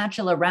your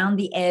spatula around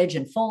the edge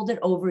and fold it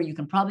over, you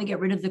can probably get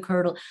rid of the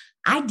curdle.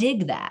 I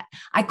dig that.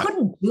 I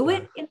couldn't do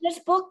it in this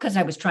book because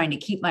I was trying to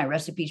keep my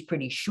recipes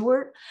pretty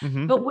short.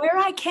 Mhm. But where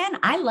I can,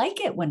 I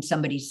like it when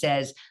somebody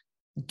says,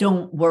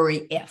 don't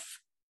worry if.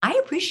 I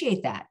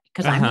appreciate that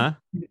because I'm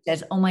who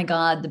says, oh my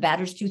God, the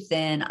batter's too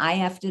thin. I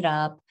effed it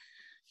up.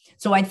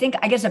 So I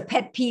guess a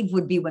pet peeve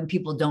would be when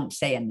people don't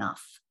say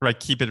enough. Right.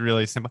 Keep it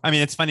really simple. I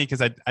mean, it's funny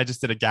because I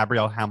just did a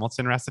Gabrielle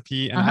Hamilton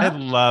recipe and I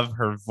love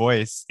her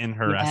voice in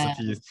her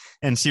recipes.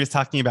 And she was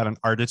talking about an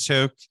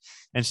artichoke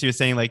and she was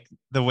saying like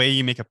the way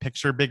you make a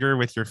picture bigger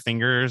with your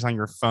fingers on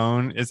your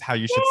phone is how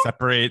you should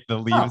separate the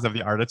leaves of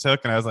the artichoke.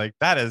 And I was like,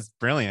 that is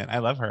brilliant. I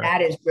love her.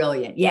 That is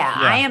brilliant. Yeah.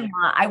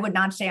 I would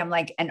not say I'm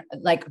like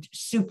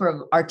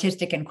super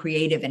artistic and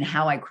creative in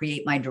how I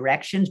create my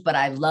directions, but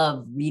I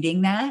love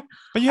reading that.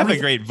 But you have a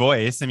great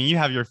voice. I mean, you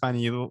have your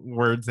funny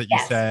words that you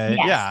say.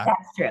 Yes, yeah.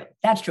 That's true.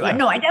 That's true. Yeah.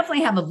 No, I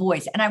definitely have a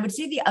voice. And I would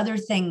say the other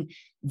thing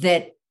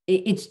that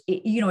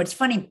it's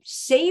funny.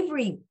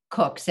 Savory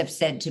cooks have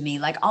said to me,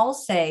 like, I'll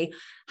say,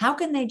 how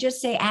can they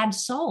just say add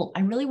salt? I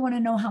really want to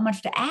know how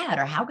much to add,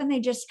 or how can they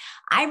just,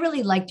 I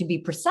really like to be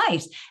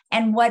precise.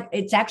 And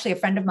it's actually a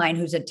friend of mine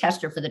who's a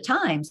tester for the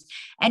Times.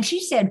 And she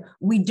said,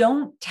 we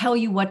don't tell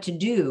you what to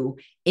do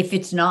if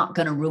it's not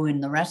going to ruin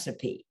the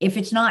recipe. If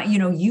it's not,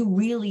 you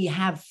really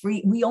have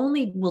we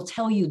only will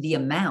tell you the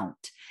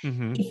amount.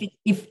 Mm-hmm.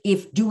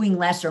 If doing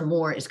less or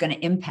more is going to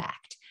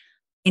impact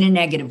in a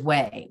negative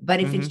way. But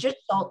if it's just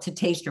salt to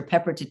taste or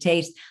pepper to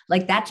taste,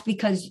 like that's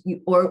because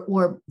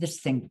or this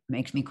thing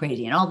makes me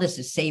crazy. And all this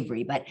is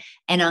savory, but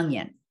an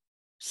onion,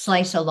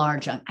 slice a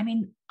large onion. I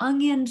mean,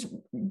 onions,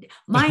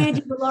 my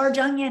idea of a large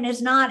onion is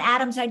not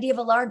Adam's idea of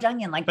a large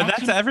onion. Like, but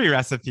that's every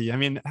recipe. I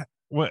mean,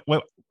 what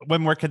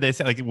more could they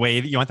say? Like weigh,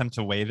 you want them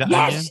to weigh the onion?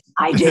 Yes,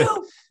 I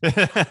do.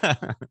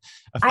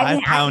 A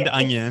 5-pound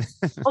onion.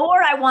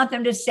 Or I want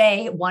them to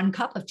say 1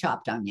 cup of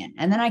chopped onion.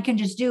 And then I can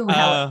just do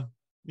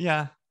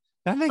yeah.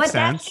 That makes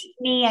sense. That's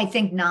me, I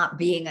think, not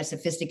being a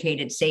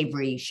sophisticated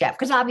savory chef,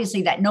 because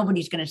obviously that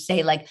nobody's going to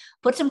say, like,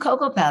 put some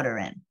cocoa powder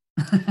in.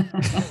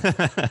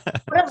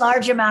 Put a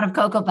large amount of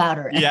cocoa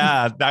powder in.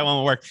 Yeah, that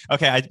won't work.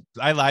 Okay,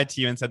 I lied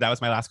to you and said that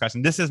was my last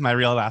question. This is my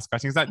real last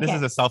question. This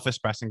is a selfish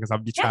question because I'll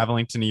be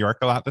traveling to New York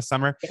a lot this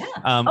summer.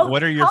 Yeah.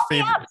 What are your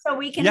favorite? So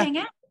we can hang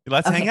out.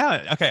 Let's hang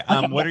out. Okay.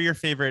 What are your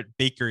favorite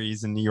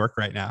bakeries in New York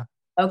right now?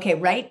 Okay,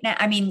 right now,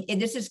 I mean,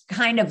 this is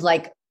kind of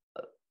like,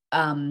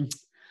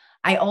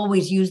 I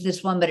always use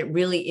this one, but it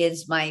really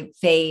is my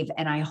fave.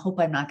 And I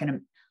hope I'm not going to,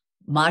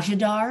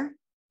 Majidar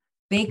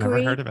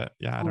Bakery. Never heard of it.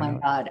 Yeah. Oh my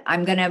God.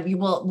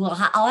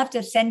 I'll have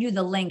to send you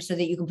the link so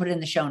that you can put it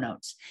in the show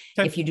notes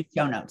if you do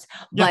show notes.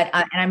 Yeah.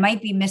 But, and I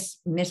might be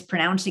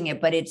mispronouncing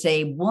it, but it's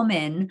a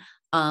woman,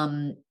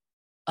 her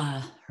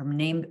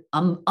name,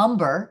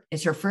 Umber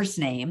is her first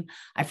name.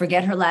 I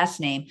forget her last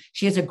name.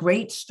 She has a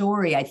great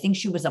story. I think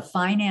she was a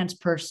finance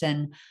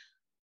person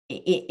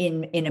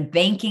in a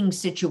banking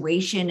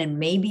situation, and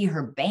maybe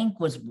her bank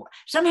was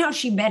somehow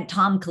she met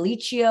Tom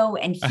Colicchio,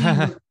 and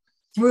he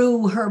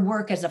through her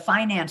work as a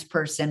finance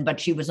person, but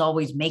she was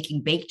always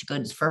making baked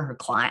goods for her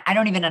client. I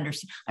don't even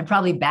understand. I'm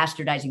probably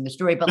bastardizing the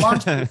story, but long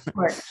story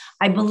short,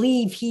 I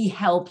believe he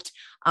helped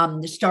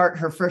start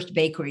her first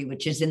bakery,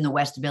 which is in the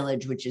West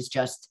Village, which is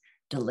just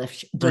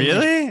delicious.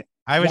 Really?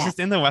 I was just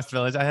in the West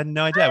Village. I had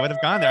no idea. I would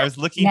have gone there. I was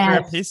looking for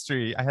a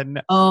pastry. I had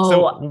no.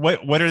 So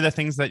what are the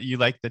things that you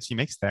like that she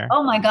makes there?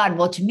 Oh my God.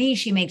 Well, to me,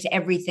 she makes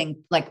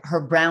everything. Like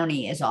her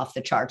brownie is off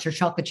the charts. Her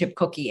chocolate chip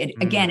cookie.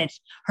 Again, it's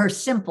her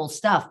simple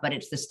stuff, but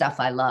it's the stuff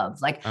I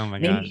love. Like, oh my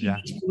maybe God, she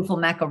makes beautiful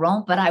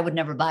macaron, but I would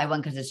never buy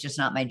one because it's just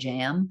not my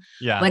jam.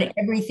 Yeah. But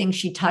everything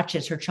she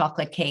touches, her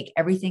chocolate cake,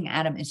 everything,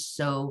 Adam, is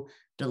so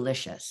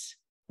delicious.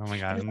 Oh my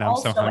God, now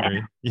I'm so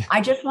hungry. Yeah. I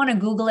just want to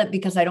Google it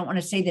because I don't want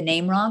to say the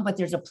name wrong, but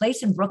there's a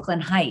place in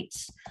Brooklyn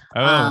Heights.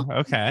 Oh,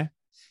 okay.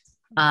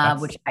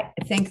 Which I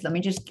think, let me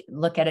just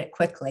look at it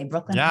quickly.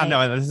 Brooklyn Heights.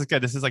 No, this is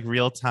good. This is like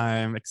real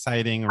time,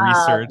 exciting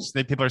research.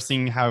 People are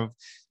seeing how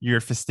you're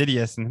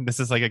fastidious, and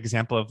this is like an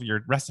example of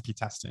your recipe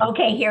testing.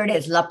 Okay, here it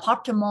is.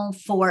 L'Appartement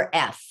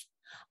 4F.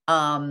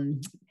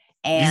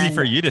 And easy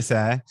for you to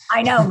say.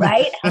 I know,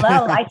 right?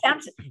 Hello.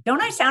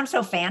 Don't I sound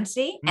so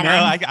fancy? And no,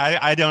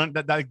 I don't.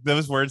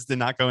 Those words did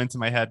not go into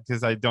my head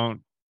because I don't.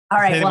 All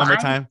right. Say it one more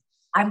time.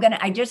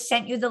 I just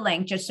sent you the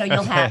link just so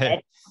you'll have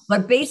it.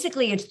 But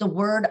basically it's the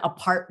word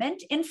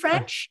apartment in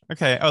French.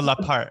 Okay. Oh,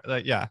 l'appart.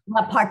 Yeah.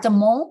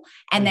 L'appartement.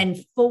 And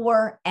then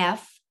 4F.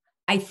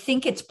 I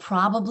think it's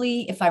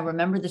probably, if I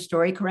remember the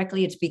story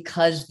correctly, it's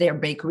because their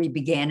bakery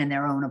began in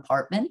their own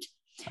apartment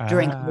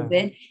during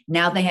COVID.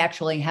 Now they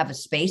actually have a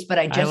space, but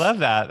I love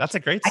that. That's a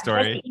great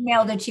story. I just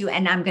emailed it to you,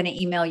 and I'm going to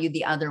email you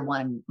the other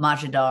one,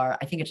 Majidar.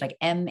 I think it's like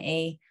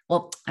M-A.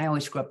 Well, I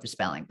always screw up the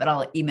spelling, but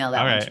I'll email that.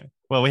 All right.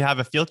 Well, we have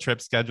a field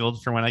trip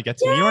scheduled for when I get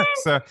to New York.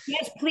 So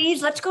yes,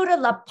 please. Let's go to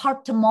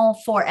L'Appartement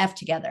 4F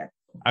together.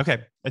 Okay.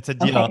 It's a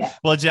deal. Okay.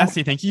 Well,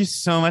 Jessie, thank you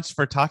so much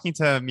for talking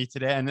to me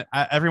today. And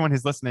everyone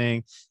who's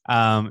listening,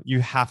 you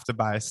have to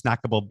buy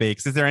Snackable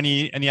Bakes. Is there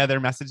any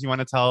other message you want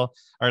to tell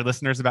our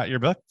listeners about your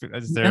book?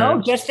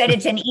 No, just that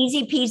it's an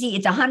easy peasy.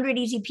 It's 100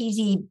 easy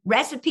peasy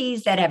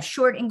recipes that have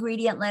short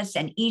ingredient lists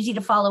and easy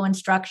to follow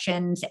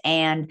instructions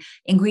and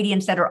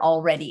ingredients that are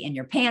already in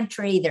your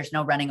pantry. There's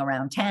no running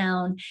around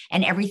town,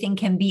 and everything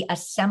can be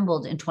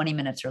assembled in 20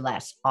 minutes or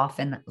less,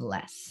 often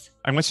less.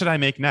 And what should I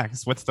make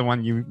next? What's the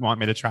one you want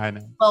me to try now?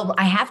 Well,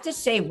 I have to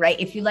say, right,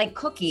 if you like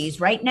cookies,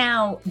 right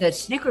now, the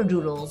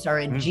Snickerdoodles are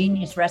a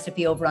genius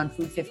recipe over on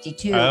Food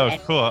 52. Oh,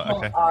 and cool. People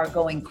okay. are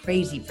going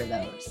so for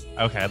those.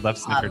 Okay, I love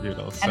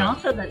Snickerdoodles. And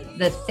also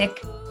the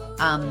thick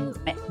and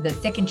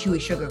chewy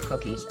sugar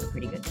cookies are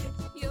pretty good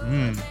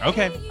too.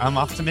 Okay, I'm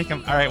off to make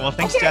them. All right, well,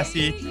 thanks,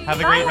 Jessie.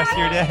 Have a great rest of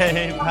your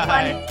day. Bye.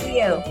 Fun to see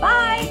you.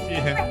 Bye. See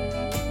you.